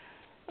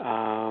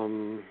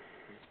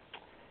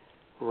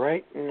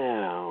 right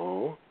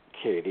now,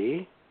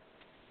 Katie,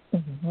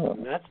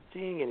 I'm not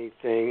seeing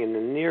anything in the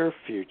near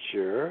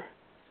future,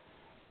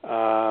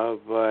 but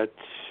let's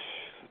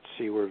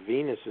see where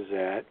Venus is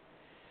at.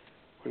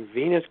 When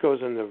Venus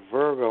goes into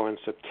Virgo in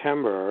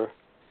September,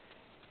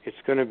 it's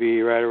going to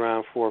be right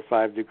around 4 or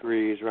 5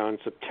 degrees. Around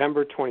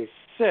September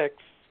 26th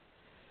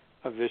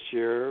of this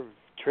year,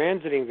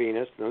 transiting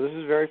Venus. Now, this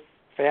is very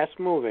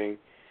fast-moving.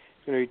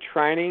 It's going to be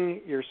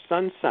trining your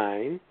sun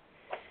sign.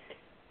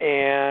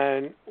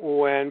 And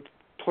when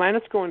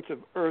planets go into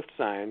earth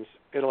signs,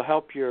 it'll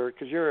help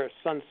because you're a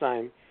sun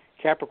sign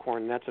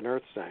Capricorn, and that's an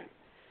earth sign.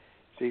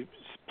 See,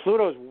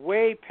 Pluto's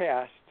way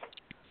past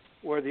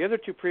where the other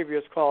 2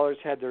 previous callers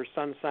had their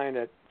sun sign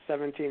at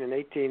 17 and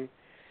 18,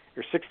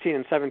 or 16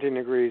 and 17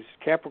 degrees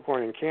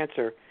Capricorn and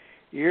Cancer,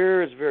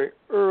 yours is very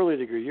early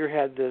degree. You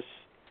had this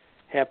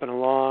happen a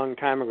long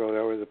time ago,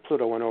 where the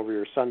Pluto went over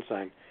your sun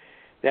sign.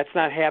 That's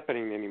not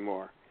happening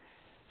anymore.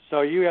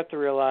 So you have to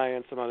rely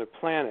on some other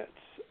planets.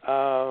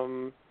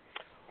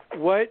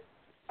 What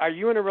are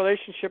you in a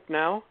relationship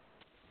now?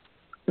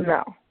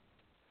 No.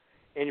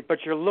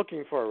 But you're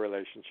looking for a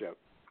relationship.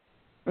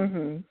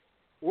 Mhm.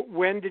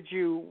 When did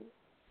you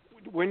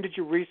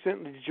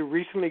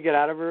recently get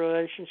out of a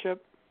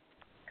relationship?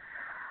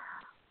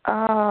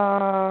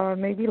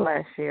 Maybe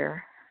last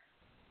year.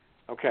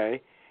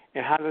 Okay.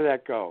 And how did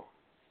that go?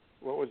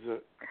 What was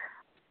the?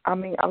 I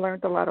mean, I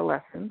learned a lot of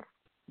lessons,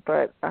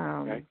 but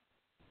Okay.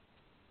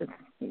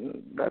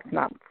 that's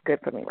not good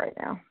for me right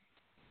now.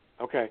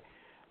 Okay.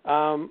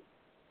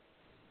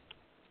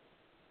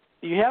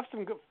 You have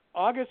some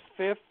August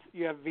 5th.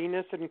 You have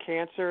Venus in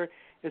Cancer.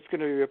 It's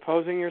going to be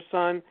opposing your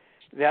Sun.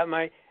 That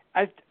might.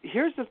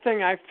 Here's the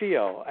thing I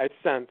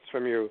sense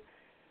from you.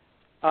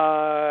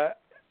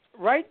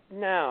 Right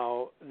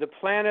now, the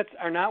planets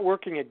are not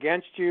working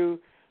against you,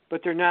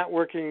 but they're not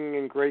working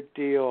in great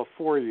deal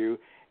for you.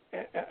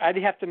 I'd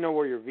have to know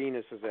where your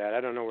Venus is at.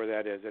 I don't know where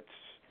that is.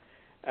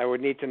 I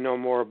would need to know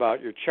more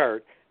about your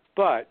chart.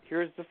 But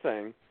here's the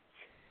thing.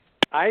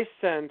 I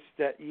sense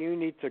that you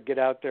need to get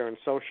out there and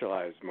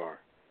socialize more,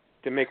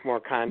 to make more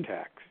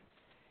contacts,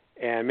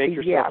 and make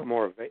yourself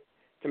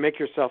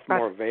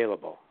more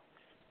available.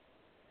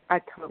 I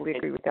totally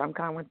agree with that. I'm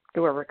going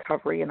through a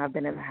recovery, and I've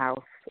been in the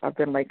house. I've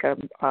been like a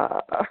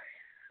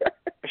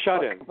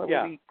shut-in.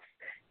 Yeah. Weeks.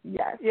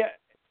 Yes. Yeah.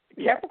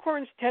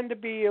 Capricorns tend to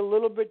be a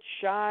little bit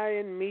shy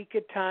and meek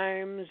at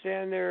times,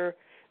 and they're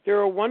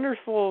a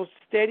wonderful,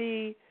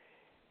 steady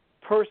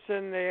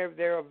person.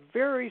 They're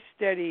very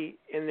steady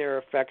in their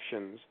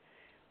affections,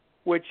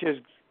 which is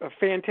a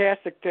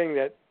fantastic thing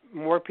that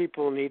more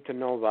people need to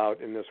know about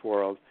in this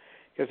world,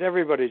 because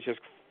everybody's just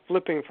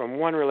flipping from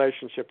one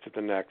relationship to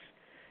the next.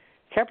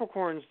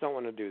 Capricorns don't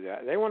want to do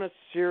that. They want a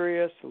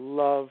serious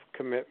love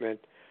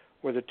commitment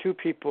where the two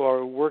people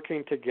are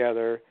working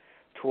together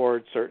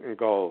towards certain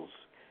goals.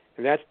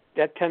 And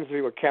that tends to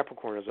be what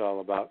Capricorn is all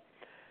about.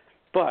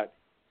 But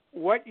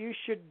what you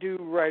should do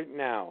right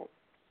now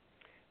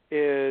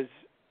is,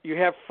 you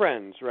have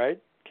friends, right,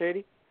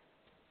 Katie?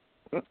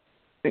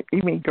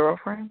 You mean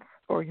girlfriends?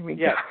 Or you mean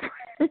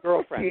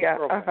girlfriends? Yeah.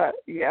 Girlfriends.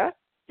 Yeah.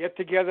 Get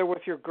together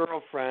with your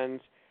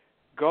girlfriends,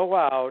 go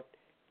out,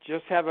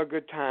 just have a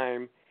good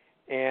time,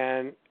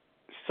 and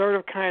sort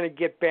of kind of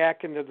get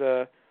back into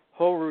the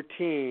whole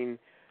routine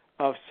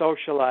of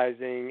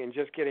socializing and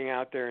just getting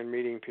out there and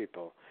meeting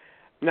people.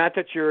 Not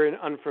that you're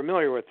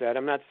unfamiliar with that.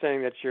 I'm not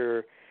saying that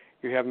you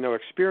have no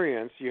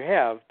experience. You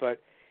have,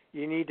 but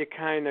you need to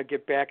kind of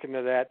get back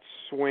into that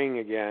swing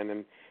again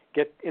and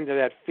get into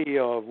that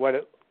feel of what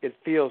it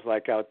feels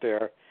like out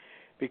there.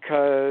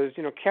 Because,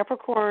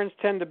 Capricorns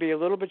tend to be a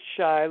little bit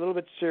shy, a little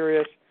bit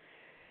serious.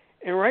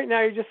 And right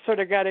now you just sort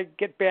of got to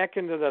get back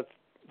into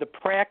the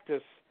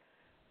practice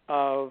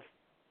of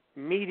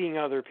meeting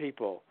other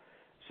people.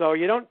 So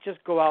you don't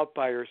just go out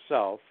by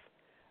yourself.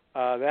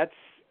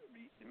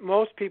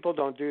 Most people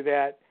don't do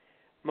that.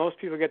 Most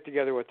people get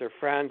together with their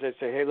friends. They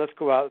say, hey, let's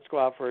go out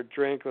for a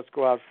drink, let's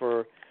go out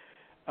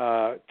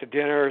to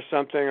dinner or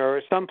something,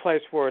 or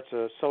someplace where it's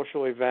a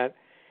social event,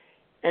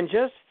 and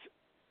just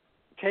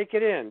take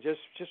it in.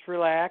 Just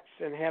relax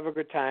and have a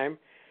good time.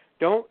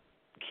 Don't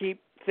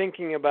keep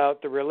thinking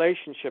about the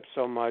relationship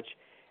so much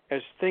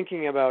as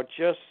thinking about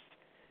just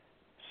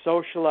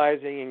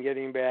socializing and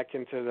getting back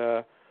into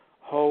the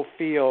whole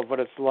feel of what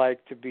it's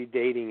like to be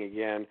dating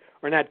again,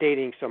 or not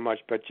dating so much,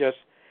 but just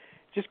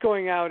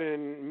going out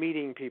and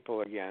meeting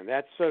people again.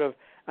 That's sort of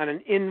on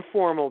an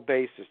informal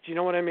basis. Do you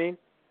know what I mean?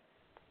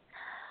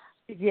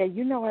 Yeah,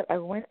 you know what? I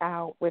went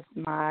out with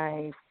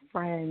my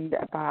friends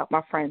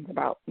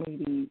about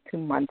maybe 2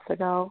 months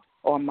ago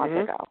or a month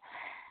ago.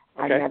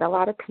 Okay. I met a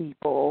lot of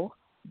people,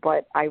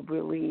 but I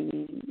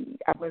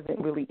wasn't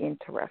really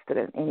interested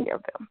in any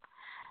of them.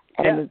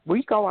 And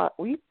we go out.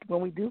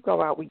 When we do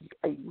go out,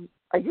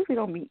 I usually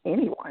don't meet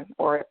anyone,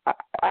 or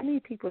I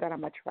meet people that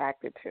I'm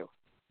attracted to.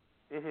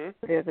 Mm-hmm.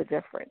 There's a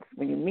difference.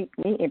 When you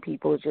meeting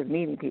people, it's just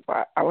meeting people.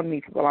 I want to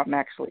meet people I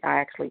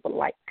actually would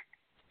like.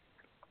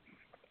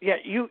 Yeah,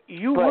 you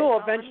will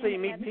eventually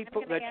meet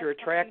people that you're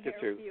attracted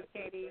to. You,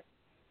 Katie.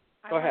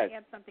 Go ahead. I want to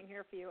add something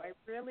here for you. I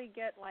really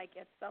get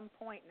at some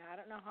point, now I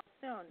don't know how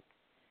soon,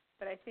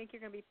 but I think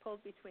you're going to be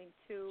pulled between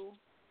two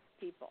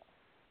people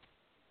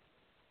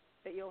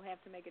that you'll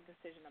have to make a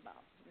decision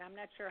about. And I'm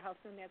not sure how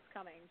soon that's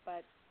coming,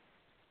 but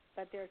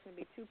there's going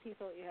to be two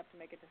people that you have to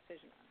make a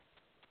decision on.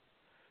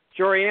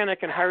 Jorianne, I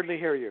can hardly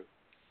hear you.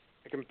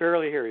 I can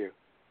barely hear you.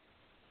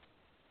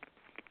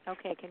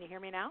 Okay, can you hear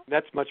me now?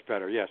 That's much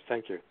better. Yes,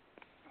 thank you.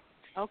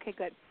 Okay,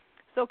 good.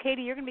 So,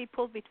 Katie, you're going to be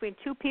pulled between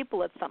two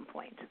people at some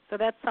point. So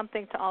that's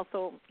something to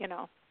also,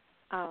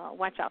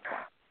 watch out for.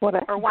 Well,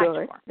 that's watch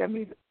good. For. That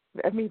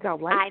means I'll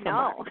like somebody. I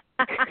know.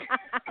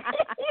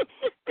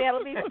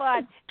 That'll be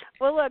fun.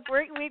 Well, look,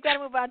 we've got to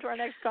move on to our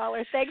next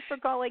caller. Thanks for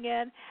calling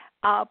in.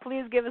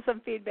 Please give us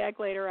some feedback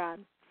later on.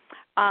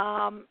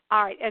 All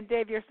right, and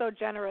Dave, you're so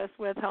generous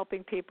with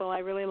helping people. I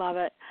really love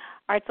it.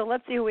 All right, so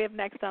let's see who we have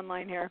next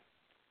online here.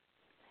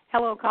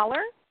 Hello,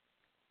 caller.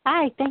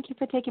 Hi, thank you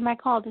for taking my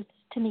call. This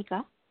is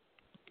Tamika.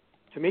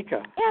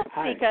 Tamika. Yes,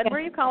 Hi. Tamika. Where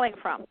are you calling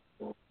from?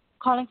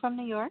 Calling from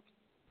New York.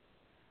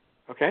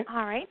 Okay.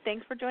 All right,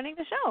 thanks for joining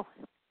the show.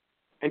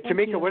 And Thank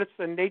Tamika, you. what is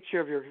the nature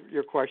of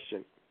your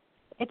question?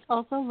 It's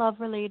also love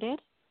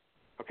related.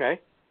 Okay.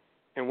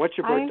 And what's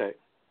your birthday?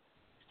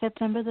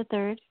 September the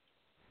 3rd.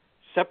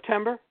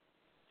 September?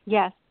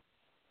 Yes.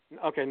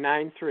 Okay,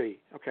 9/3.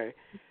 Okay.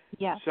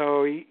 Yes.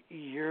 So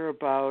you're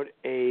about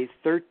a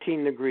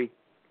 13-degree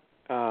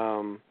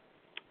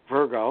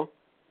Virgo.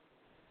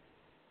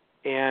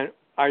 And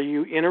are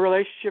you in a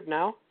relationship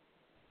now?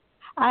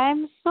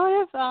 I'm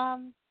sort of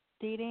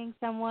dating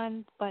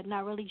someone, but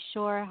not really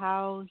sure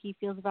how he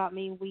feels about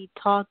me. We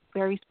talk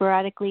very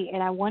sporadically,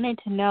 and I wanted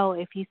to know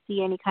if you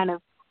see any kind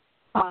of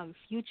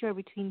future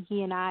between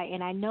he and I.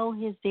 And I know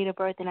his date of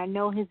birth, and I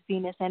know his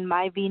Venus and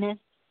my Venus.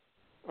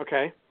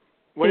 Okay.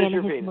 What is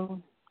your Venus?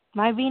 Moon.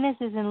 My Venus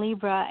is in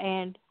Libra,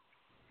 and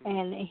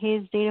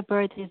his date of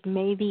birth is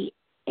May the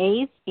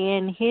 8th,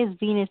 and his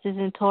Venus is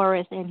in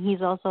Taurus, and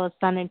he's also a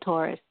Sun in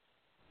Taurus.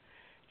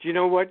 Do you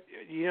know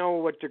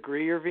what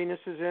degree your Venus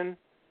is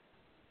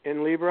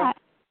in Libra?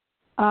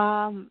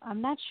 I'm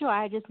not sure.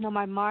 I just know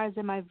my Mars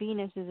and my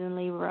Venus is in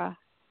Libra.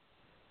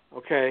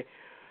 Okay.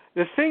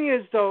 The thing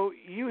is, though,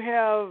 you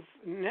have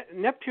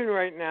Neptune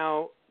right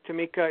now,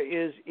 Tamika,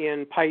 is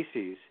in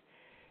Pisces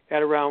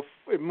at around,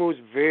 it moves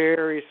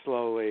very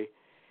slowly,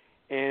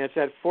 and it's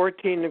at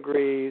 14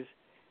 degrees,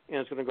 and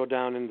it's going to go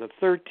down into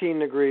 13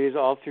 degrees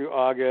all through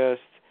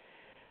August.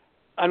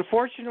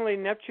 Unfortunately,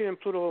 Neptune and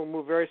Pluto will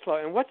move very slow.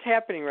 And what's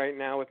happening right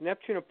now with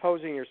Neptune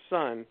opposing your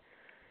Sun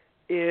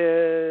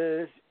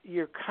is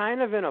you're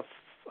kind of in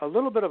a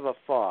little bit of a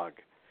fog.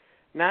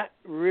 Not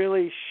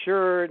really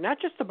sure, not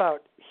just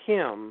about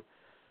him,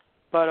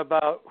 but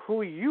about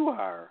who you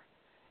are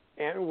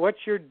and what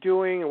you're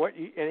doing,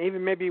 and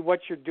even maybe what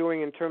you're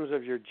doing in terms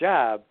of your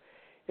job.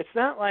 It's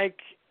like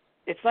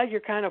you're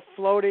kind of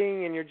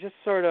floating and you're just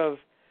sort of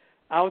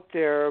out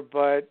there,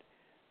 but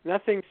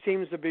nothing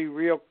seems to be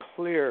real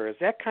clear. Is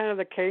that kind of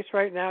the case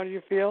right now, do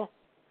you feel?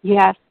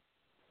 Yes.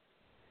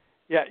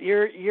 Yeah,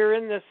 you're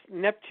in this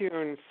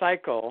Neptune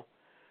cycle,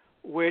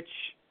 which,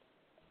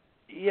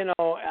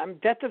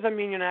 that doesn't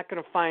mean you're not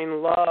going to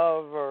find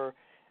love or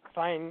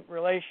find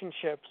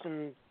relationships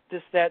and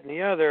this, that, and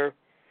the other.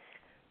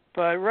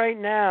 But right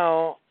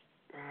now,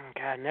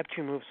 God,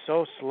 Neptune moves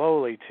so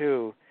slowly,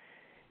 too.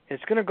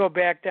 It's going to go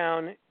back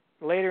down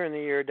later in the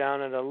year,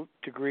 down at a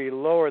degree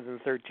lower than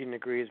 13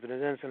 degrees, but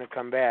then it's going to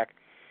come back.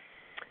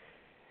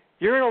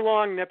 You're in a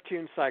long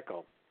Neptune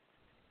cycle,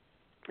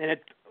 and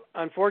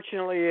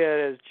unfortunately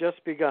it has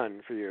just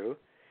begun for you.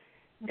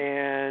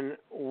 And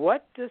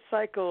what this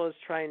cycle is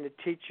trying to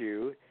teach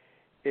you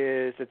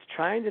is it's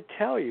trying to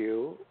tell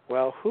you,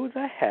 well, who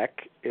the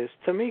heck is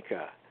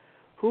Tamika?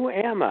 Who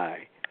am I?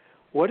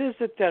 What is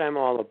it that I'm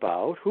all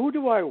about? Who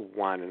do I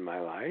want in my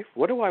life?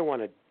 What do I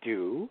want to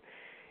do?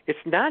 It's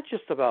not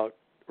just about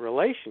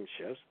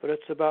relationships, but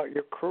it's about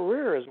your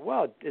career as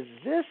well. Is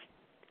this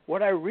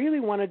what I really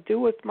want to do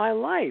with my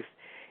life?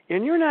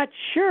 And you're not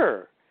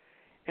sure.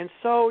 And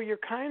so you're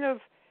kind of,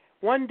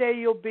 one day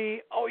you'll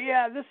be, oh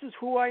yeah, this is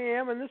who I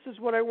am and this is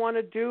what I want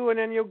to do, and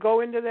then you'll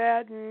go into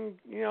that and,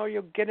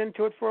 you'll get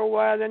into it for a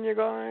while, then you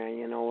go,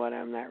 you know what,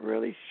 I'm not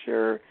really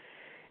sure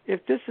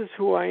if this is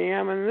who I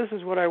am and this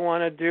is what I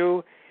want to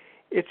do.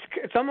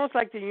 It's almost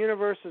like the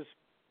universe is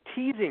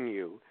teasing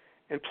you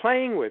and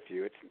playing with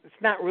you.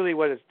 It's not really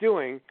what it's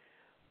doing,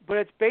 but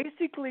it's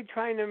basically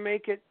trying to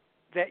make it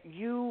that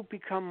you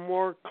become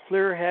more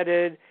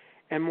clear-headed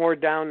and more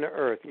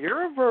down-to-earth.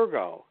 You're a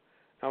Virgo.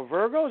 Now,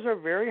 Virgos are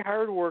very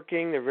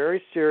hardworking. They're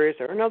very serious.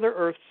 They're another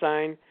earth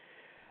sign.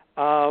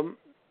 And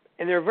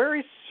they're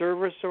very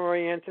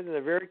service-oriented, and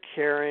they're very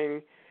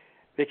caring.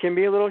 They can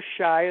be a little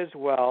shy as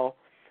well.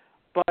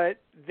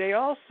 But they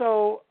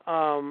also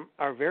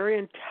are very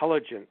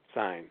intelligent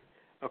sign.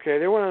 Okay,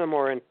 they're one of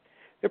the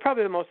they're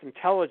probably the most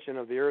intelligent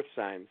of the earth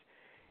signs.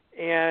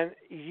 And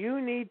you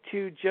need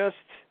to just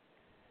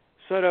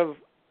sort of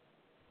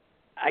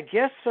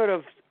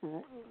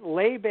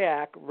lay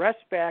back, rest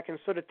back, and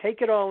sort of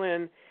take it all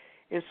in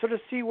and sort of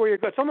see where you're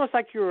going. It's almost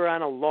like you were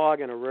on a log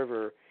in a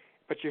river,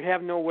 but you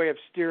have no way of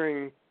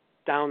steering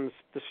down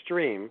the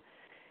stream.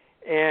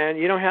 And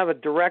you don't have a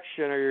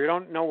direction, or you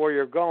don't know where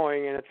you're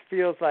going, and it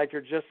feels like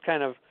you're just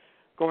kind of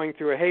going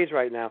through a haze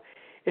right now.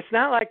 It's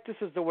not like this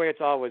is the way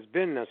it's always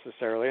been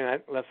necessarily,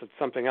 unless it's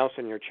something else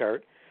in your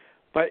chart,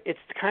 but it's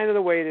kind of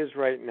the way it is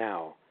right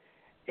now.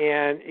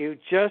 And you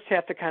just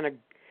have to kind of,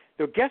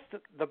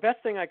 the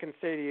best thing I can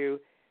say to you,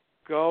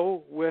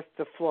 go with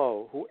the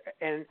flow.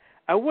 And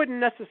I wouldn't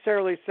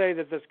necessarily say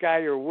that this guy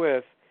you're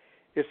with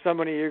is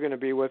somebody you're going to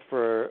be with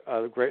for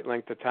a great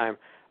length of time.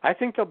 I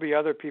think there'll be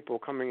other people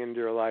coming into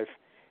your life,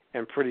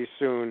 and pretty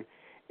soon,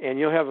 and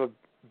you'll have a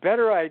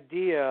better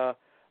idea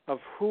of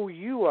who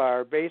you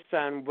are based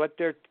on what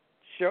they're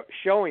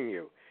showing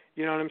you.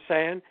 You know what I'm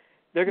saying?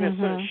 They're going to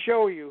sort of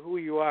show you who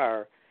you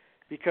are,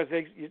 because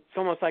it's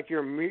almost like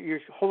you're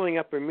holding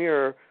up a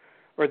mirror,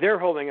 or they're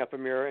holding up a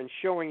mirror and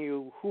showing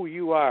you who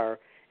you are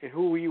and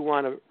who you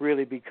want to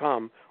really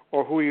become,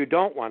 or who you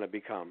don't want to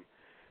become.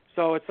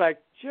 So it's like,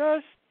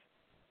 just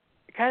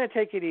kind of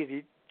take it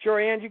easy.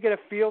 Jorianne, do you get a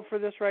feel for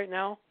this right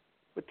now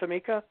with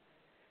Tamika?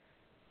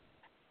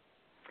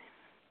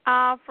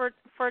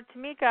 For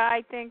Tamika,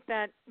 I think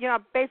that,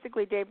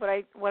 basically, Dave,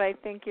 what I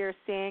think you're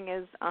seeing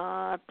is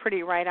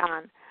pretty right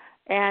on.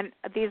 And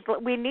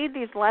we need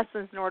these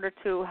lessons in order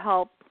to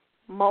help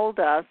mold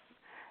us.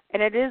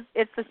 And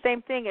it's the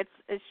same thing.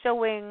 It's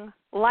showing,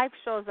 life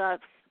shows us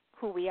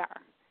who we are.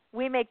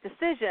 We make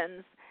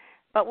decisions,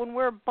 but when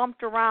we're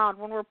bumped around,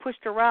 when we're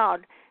pushed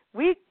around,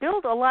 we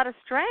build a lot of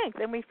strength,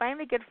 and we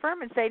finally get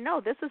firm and say,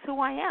 no, this is who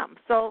I am.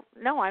 So,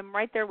 no, I'm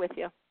right there with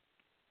you.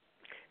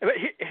 But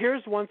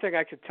here's one thing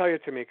I could tell you,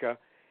 Tamika.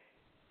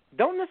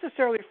 Don't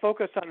necessarily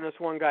focus on this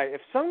one guy.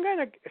 If some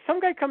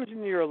guy comes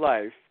into your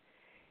life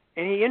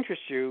and he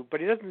interests you, but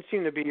he doesn't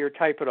seem to be your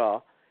type at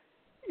all,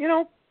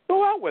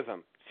 go out with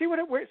him. See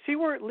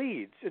where it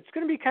leads. It's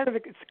going to be kind of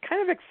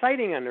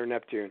exciting under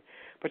Neptune,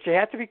 but you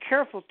have to be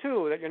careful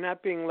too that you're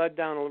not being led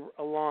down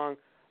along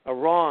a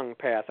wrong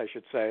path, I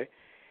should say.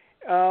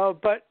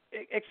 But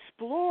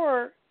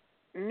explore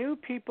new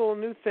people,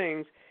 new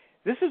things.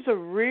 This is a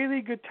really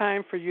good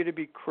time for you to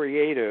be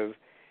creative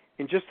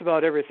in just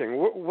about everything.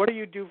 What do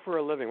you do for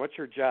a living? What's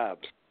your job?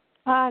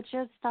 I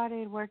just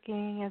started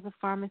working as a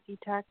pharmacy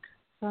tech,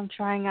 so I'm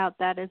trying out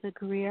that as a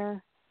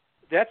career.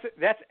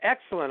 That's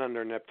excellent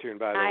under Neptune,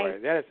 by the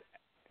way.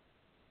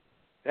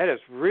 That is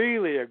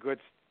really a good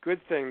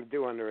thing to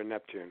do under a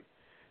Neptune.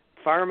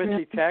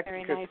 Pharmacy tech,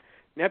 because nice.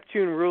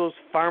 Neptune rules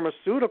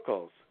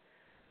pharmaceuticals.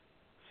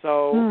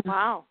 So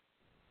wow.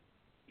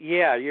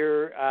 Yeah,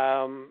 you're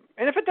and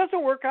if it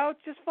doesn't work out,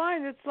 just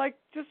fine. It's like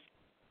just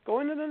go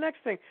into the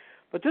next thing.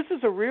 But this is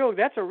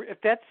if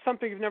that's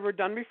something you've never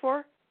done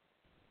before?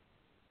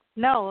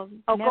 No.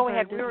 Oh, go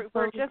ahead.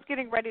 We're just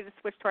getting ready to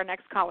switch to our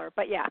next caller.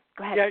 But yeah,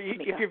 go ahead. Yeah,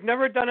 if you've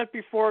never done it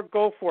before,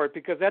 go for it,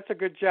 because that's a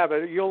good job.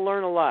 You'll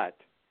learn a lot.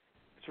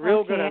 It's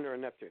real good under a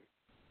Neptune.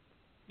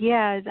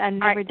 Yeah, I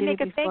never did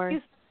Tamika, it before.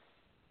 Thank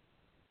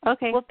you.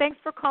 Okay. Well, thanks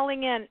for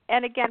calling in.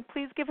 And again,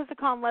 please give us a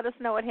call and let us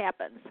know what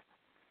happens.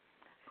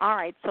 All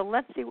right, so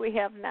let's see what we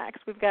have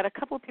next. We've got a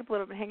couple of people that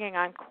have been hanging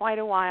on quite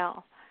a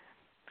while.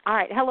 All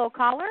right, hello,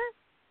 caller.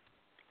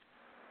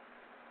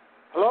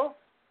 Hello?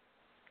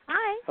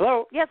 Hi.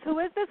 Hello. Yes, who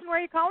is this and where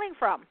are you calling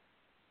from?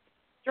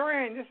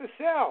 Jorianne, this is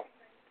Sal.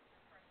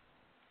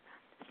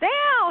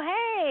 Sal,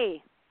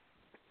 hey.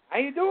 How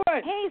you doing?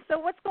 Hey, so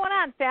what's going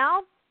on,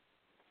 Sal?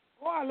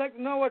 Well, I'd like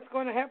to know what's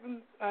going to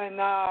happen in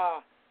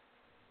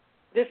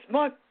this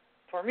month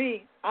for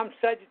me. I'm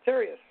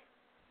Sagittarius.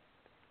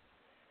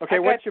 Okay,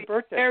 what's your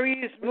birthday?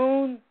 Aries,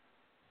 moon,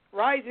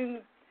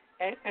 rising,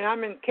 and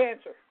I'm in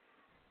Cancer.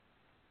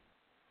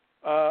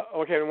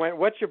 Okay, and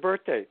what's your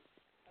birthday?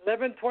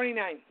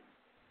 11/29.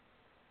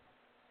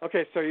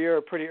 Okay, so you're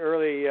a pretty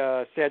early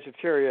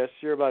Sagittarius.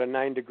 You're about a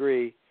 8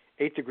 degree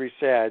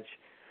Sag.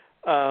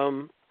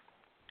 And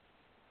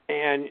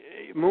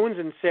moon's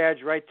in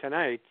Sag right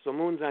tonight, so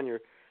moon's on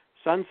your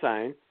sun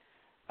sign.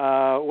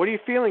 What are you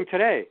feeling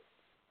today?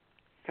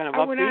 Kind of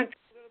upbeat? I went on a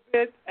little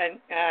bit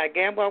and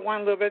gambled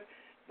one a little bit,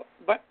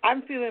 but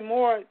I'm feeling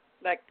more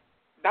like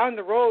down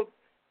the road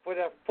for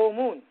the full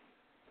moon.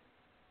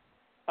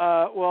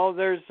 Well,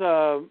 there's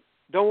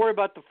don't worry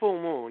about the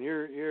full moon.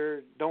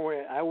 Don't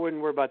worry. I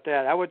wouldn't worry about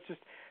that. I would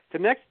just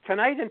tonight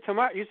and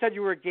tomorrow. You said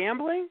you were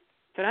gambling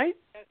tonight?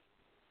 Yes.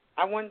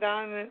 I went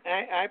down and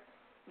I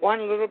won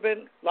a little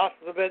bit, lost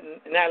a little bit,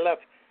 and I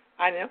left.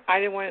 I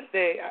didn't want to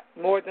stay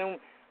more than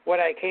what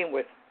I came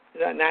with,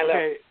 and I left.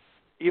 Okay.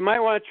 You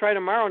might want to try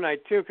tomorrow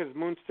night too, because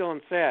moon's still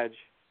in Sag.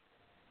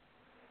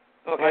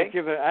 Okay.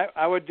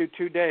 I would do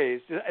 2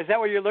 days. Is that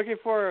what you're looking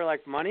for, or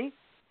like money?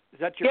 Is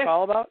that your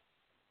call about?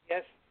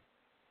 Yes.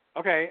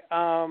 Okay.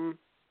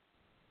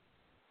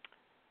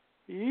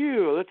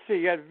 Let's see.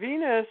 You got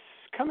Venus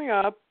coming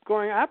up,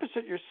 going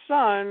opposite your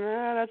sun.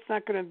 That's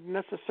not going to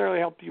necessarily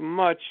help you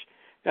much.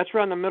 That's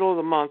around the middle of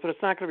the month, but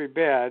it's not going to be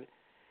bad.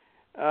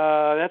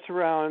 That's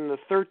around the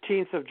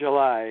 13th of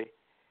July.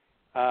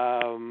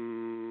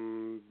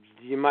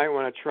 You might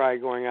want to try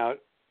going out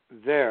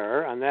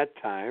there on that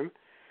time.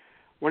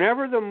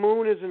 Whenever the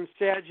moon is in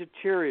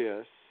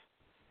Sagittarius,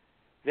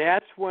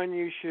 that's when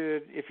you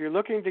should, if you're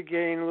looking to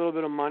gain a little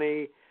bit of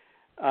money,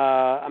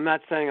 I'm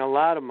not saying a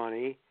lot of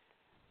money,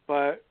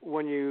 but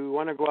when you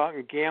want to go out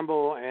and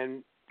gamble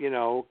and,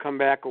 come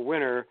back a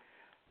winner,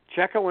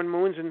 check out when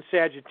moon's in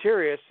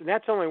Sagittarius, and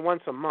that's only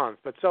once a month.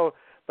 But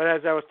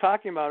as I was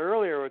talking about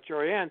earlier with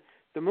Jorianne,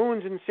 the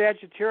moon's in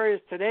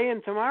Sagittarius today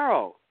and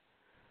tomorrow.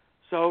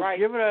 So right.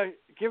 give it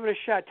a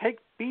shot.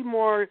 Be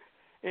more,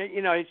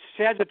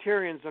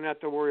 Sagittarians don't have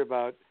to worry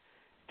about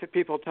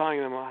people telling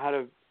them how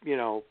to,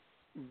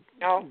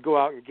 go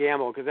out and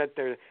gamble, because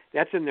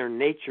that's in their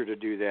nature to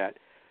do that.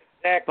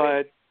 Exactly.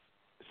 But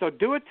so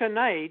do it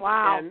tonight.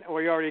 Wow.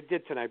 Or you already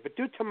did tonight, but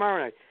do it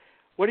tomorrow night.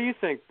 What do you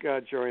think,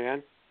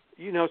 Jorianne?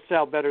 You know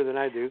Sal better than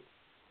I do.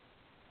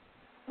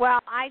 Well,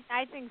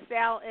 I think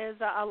Sal is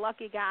a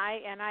lucky guy,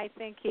 and I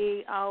think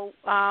he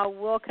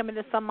will come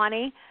into some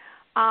money.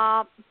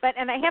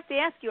 And I have to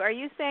ask you, are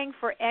you saying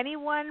for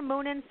anyone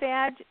Moon and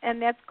Sag,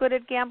 and that's good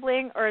at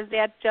gambling, or is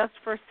that just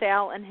for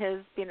Sal and his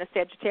being a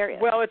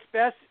Sagittarius? Well, it's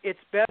best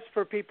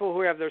for people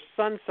who have their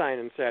sun sign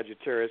in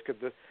Sagittarius,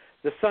 because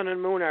the sun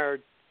and moon are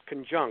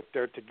conjunct;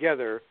 they're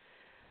together.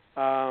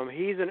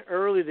 He's an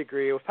early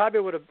degree. It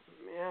probably would have.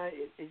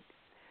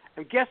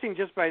 I'm guessing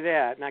just by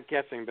that, not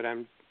guessing, but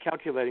I'm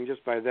calculating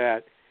just by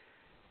that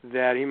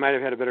he might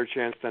have had a better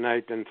chance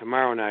tonight than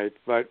tomorrow night.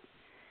 But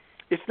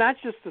it's not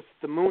just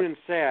the moon and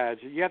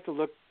Sag. You have to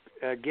look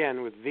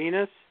again with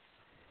Venus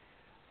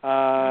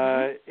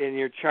in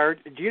your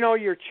chart. Do you know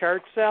your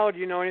chart, Sal? Do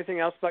you know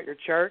anything else about your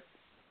chart?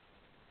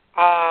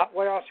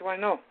 What else do you want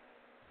to know?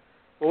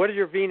 Well, what is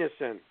your Venus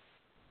in?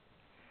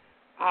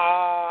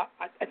 I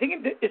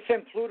think it's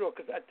in Pluto,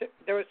 because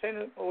they were saying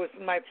it was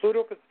in my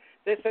Pluto, because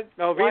they said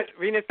no.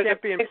 Venus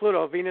can't be in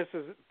Pluto.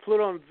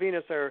 Pluto and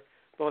Venus are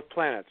both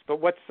planets. But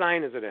what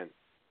sign is it in?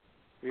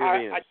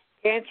 Venus.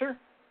 Cancer.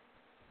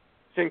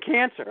 It's in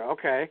Cancer.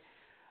 Okay.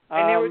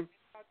 And they were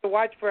to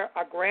watch for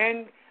a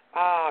grand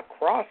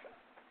cross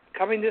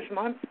coming this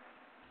month.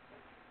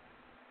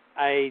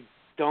 I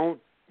don't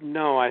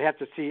know. I'd have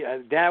to see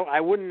that. I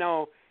wouldn't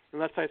know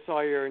unless I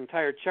saw your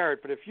entire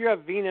chart. But if you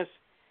have Venus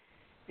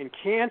in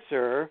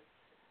Cancer,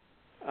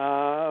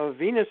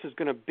 Venus is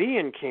going to be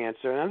in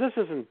Cancer. Now, this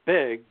isn't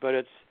big, but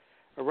it's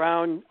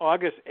around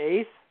August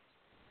 8th.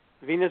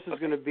 Venus is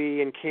going to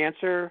be in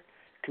Cancer,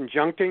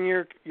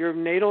 conjuncting your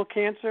natal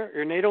Cancer,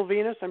 your natal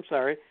Venus. I'm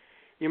sorry.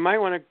 You might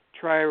want to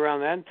try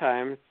around that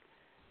time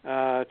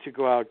to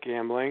go out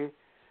gambling.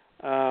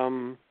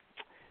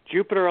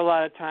 Jupiter, a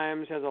lot of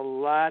times, has a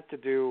lot to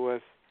do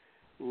with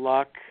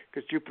luck,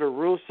 because Jupiter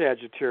rules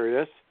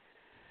Sagittarius.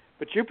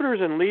 But Jupiter's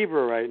in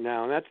Libra right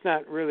now, and that's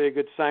not really a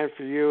good sign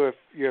for you if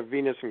you have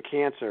Venus in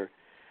Cancer.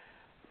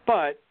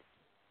 But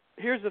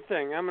here's the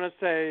thing. I'm going to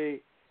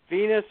say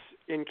Venus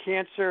in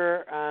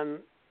Cancer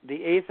on the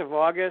 8th of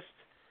August.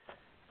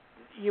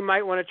 You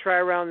might want to try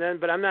around then,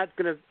 but I'm not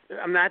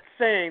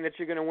saying that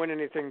you're going to win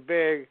anything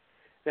big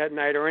that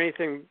night or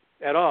anything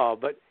at all,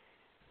 but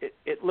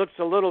it looks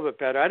a little bit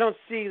better. I don't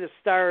see the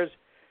stars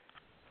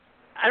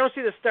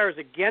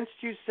against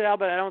you, Sal,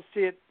 but I don't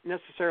see it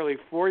necessarily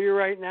for you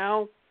right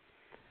now.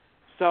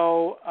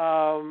 So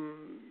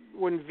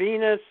when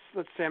Venus,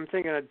 let's say I'm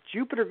thinking of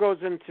Jupiter goes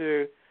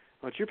into,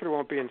 well, Jupiter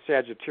won't be in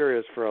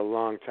Sagittarius for a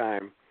long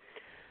time.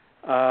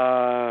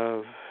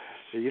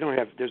 So you don't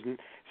have,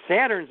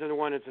 Saturn's the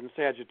one that's in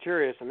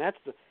Sagittarius, and that's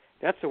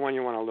the one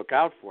you want to look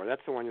out for.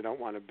 That's the one you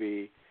don't want to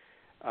be,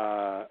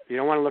 you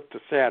don't want to look to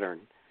Saturn,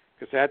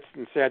 because that's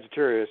in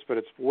Sagittarius, but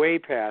it's way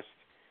past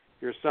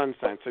your sun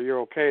sign, so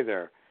you're okay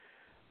there.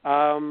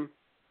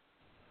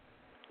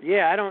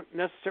 Yeah, I don't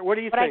necessarily. What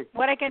do you think?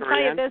 What I can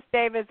Jorianne? tell you,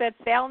 Dave, is that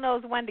Sal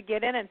knows when to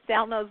get in and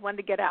Sal knows when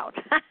to get out.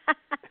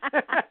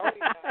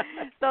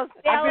 So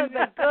Sal is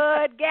a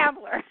good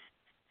gambler.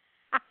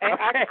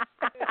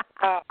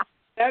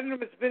 Saturn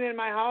has been in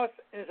my house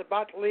and is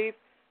about to leave.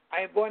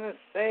 I'm going to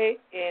say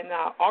in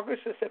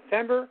August or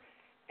September,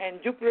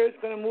 and Jupiter is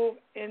going to move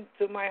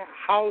into my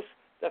house,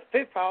 the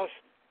 5th house,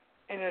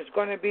 and it's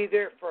going to be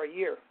there for a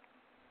year.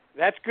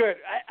 That's good.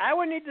 I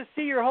would need to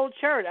see your whole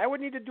chart. I would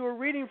need to do a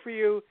reading for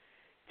you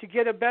to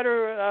get a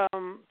better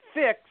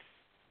fix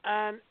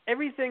on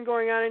everything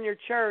going on in your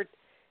chart,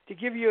 to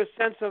give you a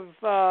sense of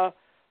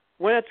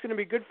when it's going to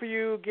be good for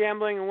you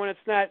gambling and when it's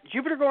not.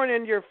 Jupiter going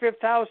into your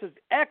 5th house is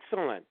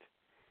excellent.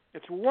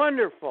 It's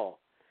wonderful.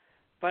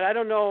 But I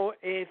don't know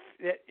if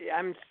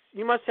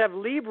you must have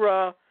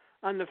Libra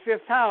on the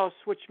 5th house,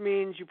 which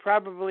means you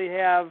probably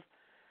have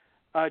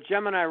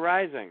Gemini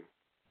rising.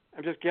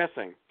 I'm just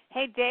guessing.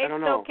 Hey, Dave,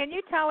 so can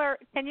you tell our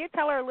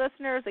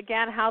listeners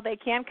again how they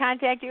can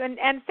contact you?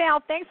 And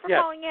Sal, thanks for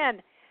calling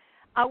in.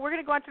 We're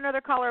going to go on to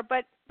another caller,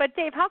 but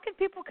Dave, how can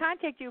people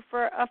contact you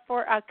for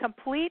a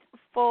complete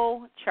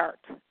full chart?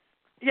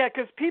 Yeah,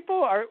 because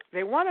people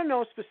they want to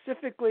know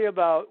specifically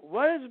about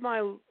what is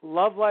my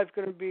love life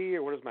going to be,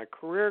 or what is my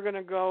career going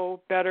to go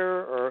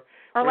better, or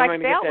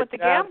like Sal with the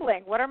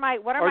gambling. What are my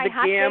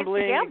hot days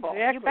to gamble?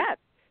 Exactly. You bet.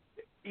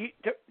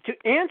 To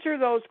answer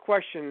those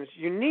questions,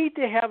 you need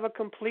to have a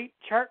complete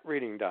chart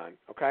reading done,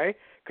 okay?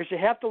 Because you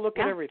have to look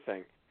at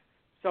everything.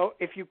 So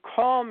if you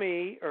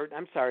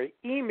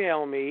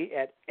email me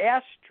at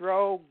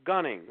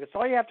astrogunning. That's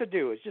all you have to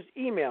do is just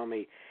email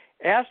me,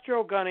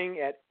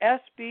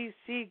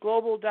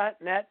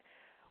 astrogunning@sbcglobal.net.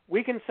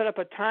 We can set up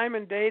a time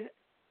and date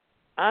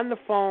on the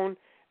phone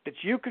that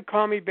you could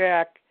call me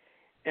back,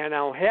 and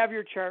I'll have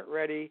your chart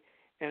ready.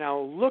 And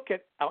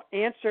I'll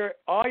answer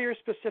all your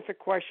specific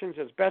questions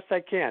as best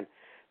I can.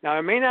 Now,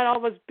 it may not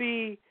always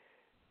be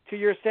to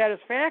your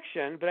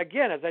satisfaction, but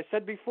again, as I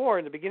said before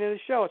in the beginning of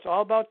the show, it's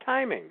all about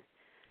timing.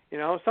 You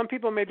know, some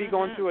people may be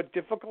going through a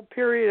difficult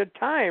period of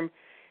time,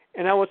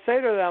 and I would say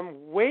to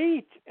them,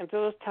 wait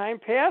until this time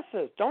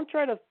passes. Don't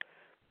try to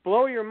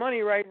blow your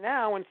money right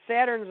now when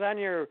Saturn's on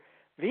your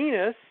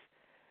Venus,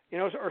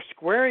 or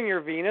squaring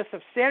your Venus.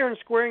 If Saturn's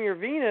squaring your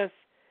Venus,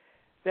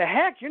 the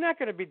heck, you're not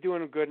going to be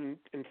doing good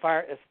as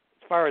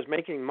far as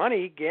making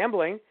money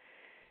gambling.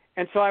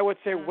 And so I would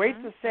say wait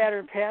till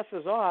Saturn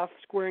passes off,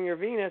 squaring your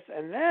Venus,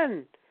 and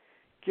then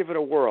give it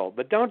a whirl.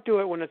 But don't do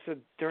it when it's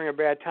during a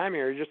bad time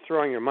here. You're just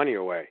throwing your money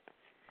away.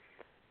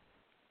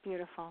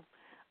 Beautiful.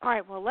 All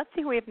right, well, let's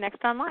see who we have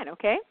next online,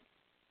 okay?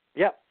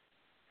 Yep.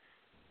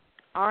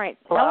 All right.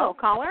 Hello,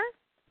 caller.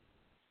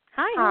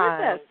 Hi,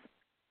 who is this?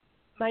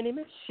 My name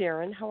is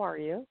Sharon. How are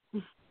you?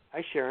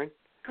 Hi, Sharon.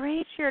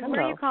 Great, Sharon. Hello.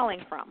 Where are you calling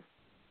from?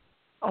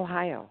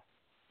 Ohio.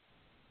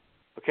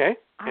 Okay.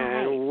 All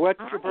and right. what's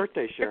All your right.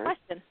 birthday, Sharon? Your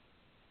question.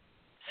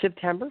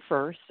 September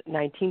 1st,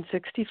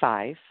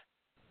 1965.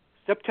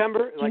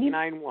 September, like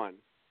 9/1.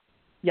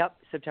 Yep,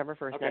 September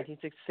 1st, Okay.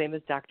 1960, same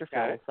as Dr.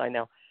 Got Phil's, it. I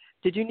know.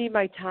 Did you need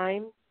my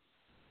time?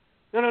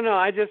 No.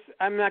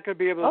 I'm not going to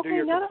be able to do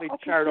your complete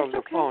chart over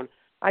the phone.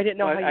 I didn't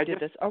know but how you did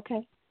this.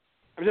 Okay.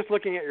 I'm just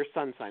looking at your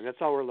sun sign. That's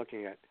all we're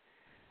looking at.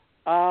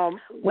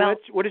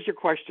 What is your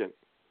question?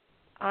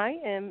 I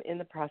am in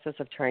the process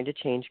of trying to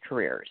change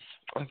careers.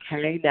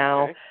 Okay.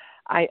 Now,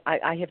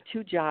 I have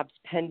 2 jobs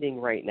pending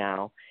right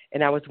now,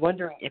 and I was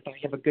wondering if I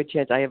have a good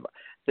chance. I have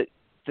the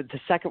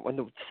second one.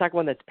 The second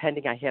one that's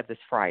pending, I have this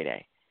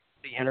Friday,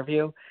 the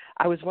interview.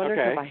 I was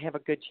wondering if I have a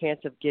good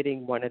chance of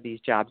getting one of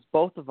these jobs.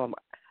 Both of them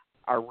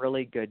are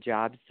really good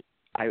jobs.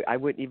 I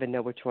wouldn't even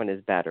know which one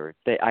is better.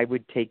 I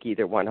would take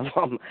either one of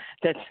them.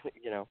 That's,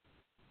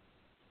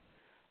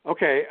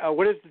 Okay.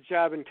 What does the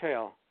job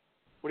entail?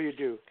 What do you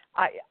do?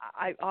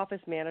 I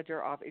office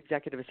manager,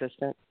 executive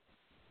assistant,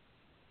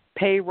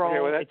 payroll.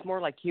 Okay, well, it's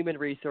more like human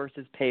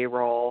resources,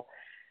 payroll,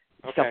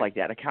 stuff like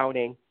that,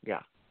 accounting.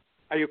 Yeah.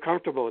 Are you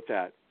comfortable with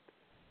that?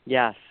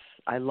 Yes,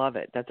 I love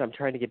it. I'm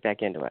trying to get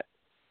back into it.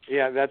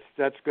 Yeah,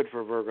 that's good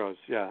for Virgos.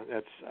 Yeah,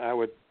 I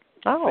would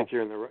think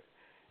you're in the right.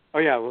 Oh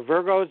yeah, well,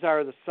 Virgos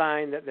are the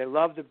sign that they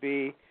love to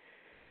be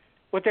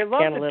what they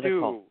love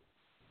analytical.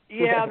 to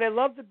do. Yeah, they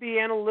love to be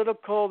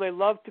analytical. They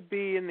love to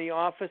be in the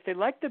office.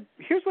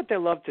 Here's what they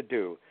love to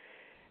do.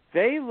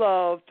 They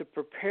love to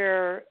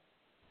prepare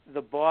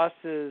the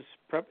boss's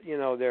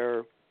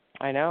their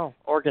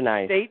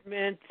organized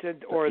statement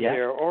or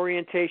their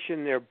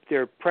orientation,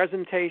 their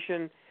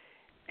presentation,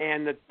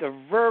 and the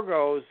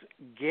Virgos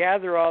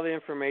gather all the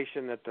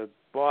information that the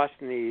boss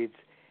needs.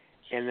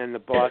 And then the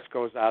boss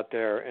goes out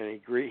there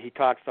and he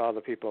talks to all the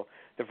people.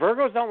 The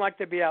Virgos don't like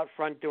to be out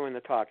front doing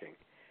the talking.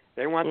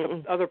 They want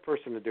the other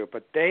person to do it,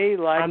 but they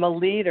like. I'm a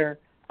leader.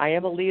 I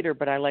am a leader,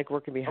 but I like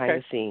working behind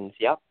the scenes.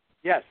 Yep.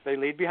 Yes, they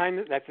lead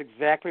behind. That's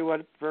exactly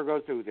what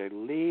Virgos do. They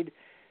lead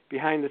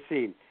behind the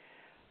scene.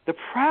 The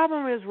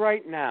problem is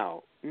right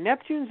now,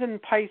 Neptune's in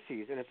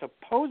Pisces and it's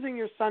opposing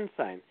your sun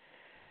sign.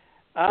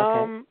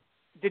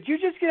 Did you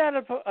just get out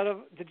of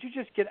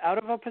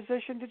a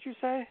position? Did you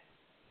say?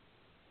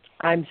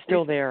 I'm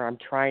still there. I'm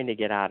trying to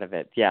get out of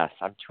it. Yes,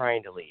 I'm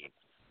trying to leave.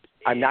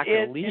 I'm not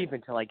going to leave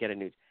until I get a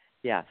new.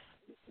 Yes.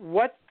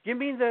 What? Give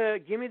me the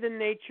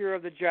nature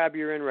of the job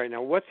you're in right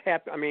now. What's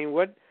happening? I mean,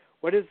 what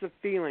is the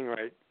feeling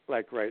right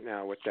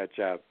now with that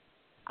job?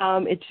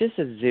 It's just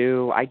a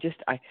zoo. I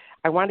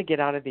want to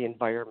get out of the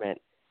environment.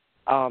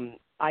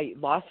 I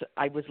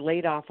was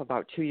laid off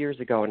about 2 years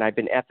ago, and I've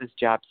been at this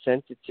job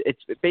since.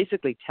 It's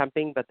basically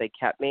temping, but they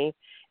kept me,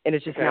 and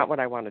it's just not what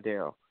I want to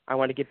do. I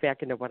want to get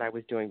back into what I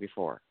was doing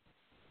before.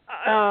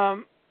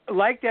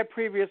 Like that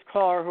previous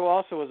caller who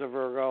also was a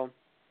Virgo,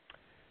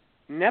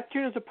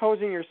 Neptune is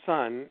opposing your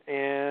sun,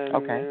 and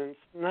it's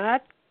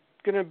not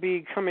going to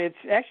be coming. It's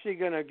actually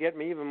going to get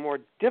me even more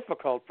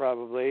difficult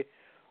probably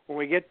when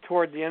we get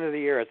toward the end of the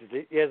year as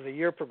the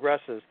year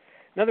progresses.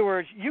 In other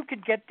words, you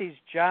could get these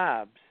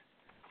jobs,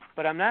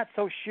 but I'm not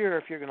so sure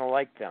if you're going to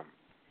like them.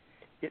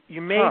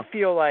 You may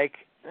feel like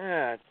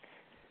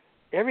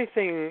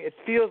everything. It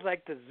feels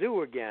like the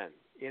zoo again.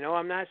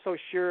 I'm not so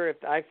sure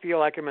if I feel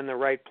like I'm in the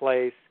right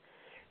place.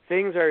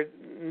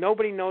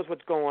 Nobody knows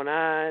what's going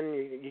on.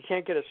 You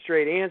can't get a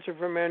straight answer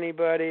from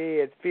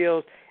anybody.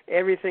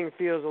 Everything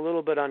feels a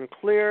little bit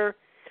unclear.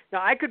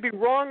 Now, I could be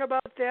wrong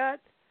about that,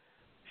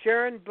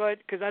 Sharon, but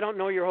because I don't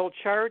know your whole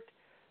chart.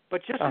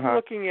 But just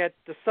looking at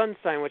the sun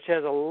sign, which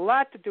has a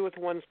lot to do with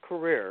one's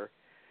career,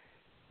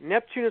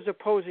 Neptune is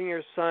opposing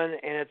your sun,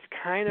 and it's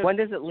kind of... When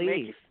does it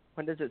leave?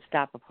 When does it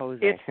stop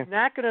opposing? It's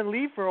not going to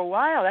leave for a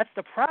while. That's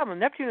the problem.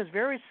 Neptune is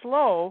very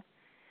slow.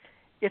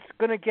 It's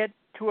going to get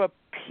to a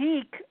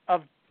peak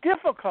of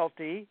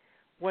difficulty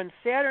when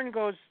Saturn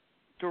goes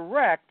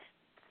direct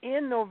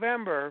in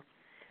November,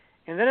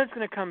 and then it's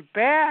going to come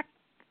back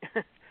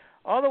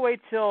all the way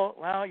till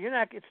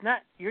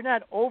you're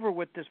not over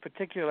with this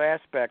particular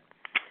aspect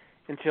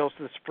until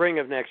the spring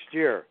of next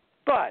year.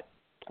 But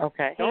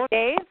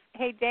Hey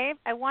Dave,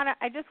 I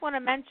just want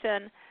to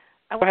mention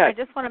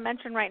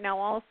right now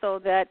also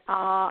that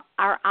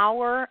our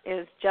hour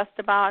is just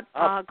about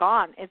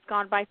gone. It's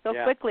gone by so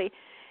quickly.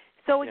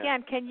 So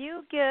again, can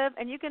you give,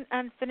 and you can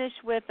finish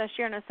with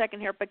Sharon in a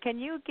second here, but can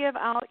you give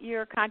out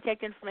your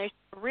contact information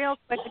real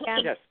quick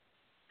again?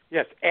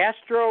 Yes.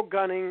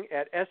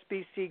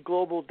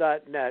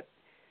 astrogunning@sbcglobal.net,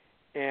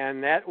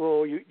 and that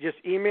will, you just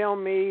email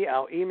me.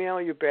 I'll email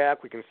you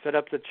back. We can set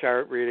up the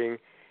chart reading,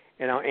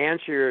 and I'll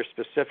answer your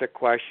specific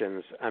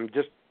questions.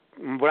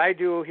 What I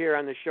do here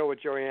on the show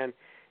with Jorianne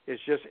is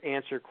just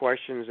answer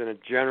questions in a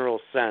general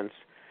sense.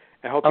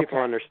 I hope people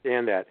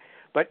understand that.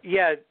 But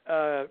yeah,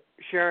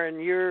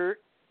 Sharon,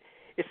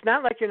 it's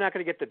not like you're not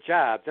going to get the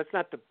job. That's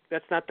not the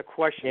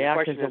question. Yeah,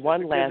 because the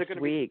one last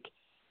week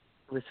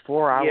it was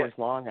 4 hours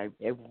long. I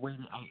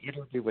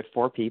interviewed with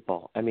 4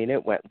 people. I mean, I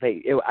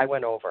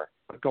went over.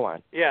 Go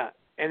on. Yeah,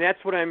 and that's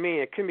what I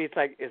mean. It can be. It's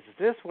like, is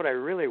this what I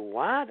really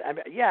want? I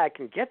mean, yeah, I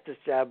can get this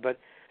job, but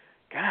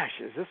gosh,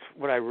 is this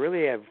what I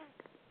really have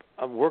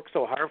worked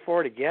so hard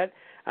for to get?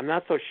 I'm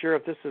not so sure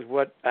if this is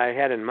what I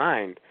had in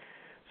mind.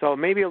 So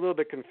maybe a little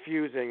bit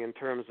confusing in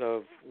terms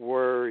of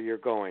where you're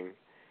going.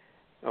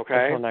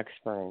 Okay. Until next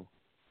spring.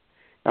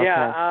 Okay.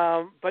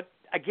 Yeah, but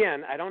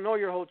again, I don't know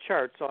your whole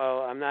chart, so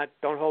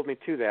don't hold me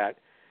to that.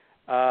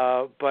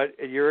 But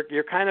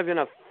you're kind of in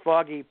a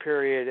foggy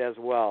period as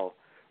well.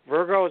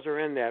 Virgos are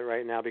in that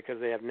right now because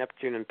they have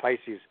Neptune and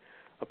Pisces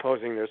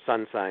opposing their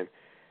sun sign.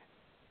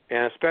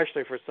 And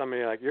especially for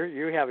somebody like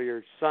you have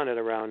your sun at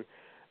around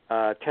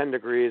 10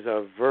 degrees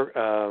of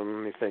let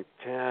me think,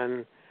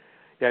 10.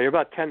 Yeah, you're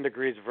about 10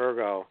 degrees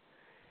Virgo.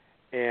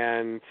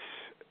 And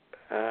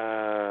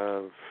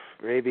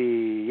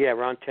maybe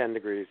around 10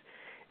 degrees.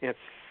 And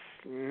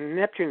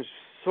Neptune's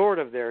sort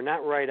of there,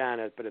 not right on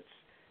it, but it's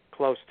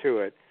close to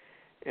it.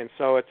 And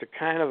so it's a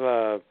kind of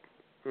a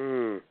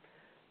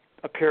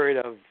period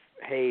of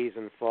haze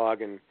and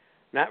fog, and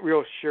not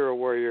real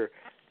sure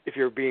if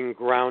you're being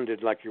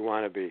grounded like you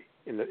want to be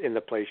in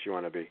the place you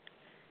want to be.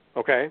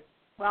 Okay?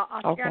 Well,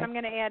 Sharon, I'm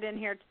going to add in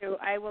here too.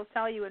 I will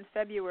tell you in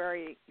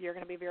February you're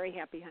going to be very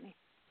happy, honey.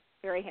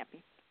 Very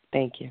happy.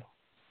 Thank you.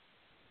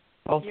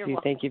 Both of you,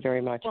 thank you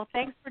very much. Well,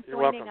 thanks for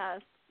joining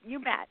us. You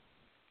bet.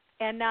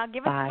 And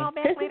give us a call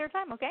back later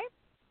time, okay?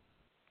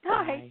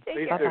 All right,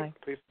 take care. Bye-bye.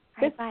 Please.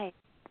 Bye.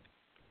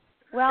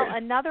 Well,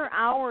 another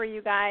hour,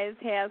 you guys,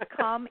 has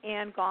come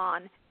and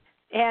gone.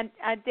 And,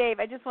 Dave,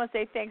 I just want to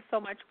say thanks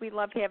so much. We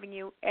love having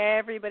you.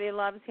 Everybody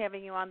loves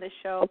having you on this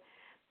show.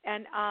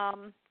 And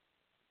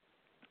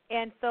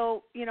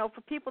so,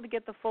 for people to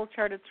get the full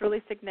chart, it's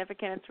really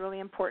significant. It's really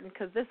important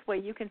because this way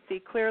you can see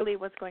clearly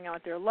what's going on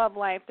with their love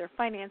life, their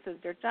finances,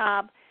 their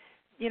job,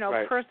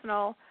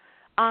 personal.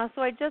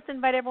 So I just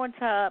invite everyone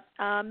to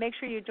make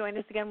sure you join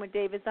us again when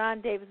Dave is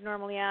on. Dave is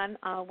normally on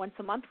once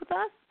a month with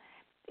us.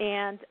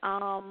 And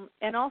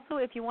also,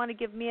 if you want to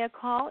give me a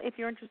call, if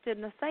you're interested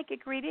in a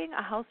psychic reading,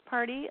 a house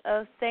party,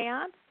 a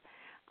seance,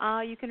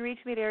 you can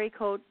reach me at area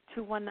code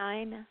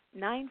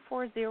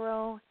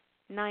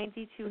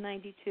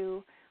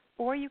 219-940-9292,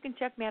 or you can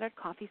check me out at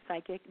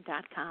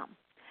coffeepsychic.com.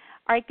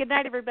 All right, good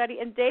night, everybody.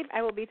 And, Dave,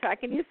 I will be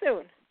talking to you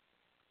soon.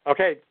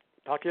 Okay,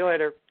 talk to you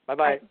later.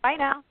 Bye-bye. Bye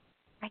now.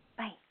 Bye.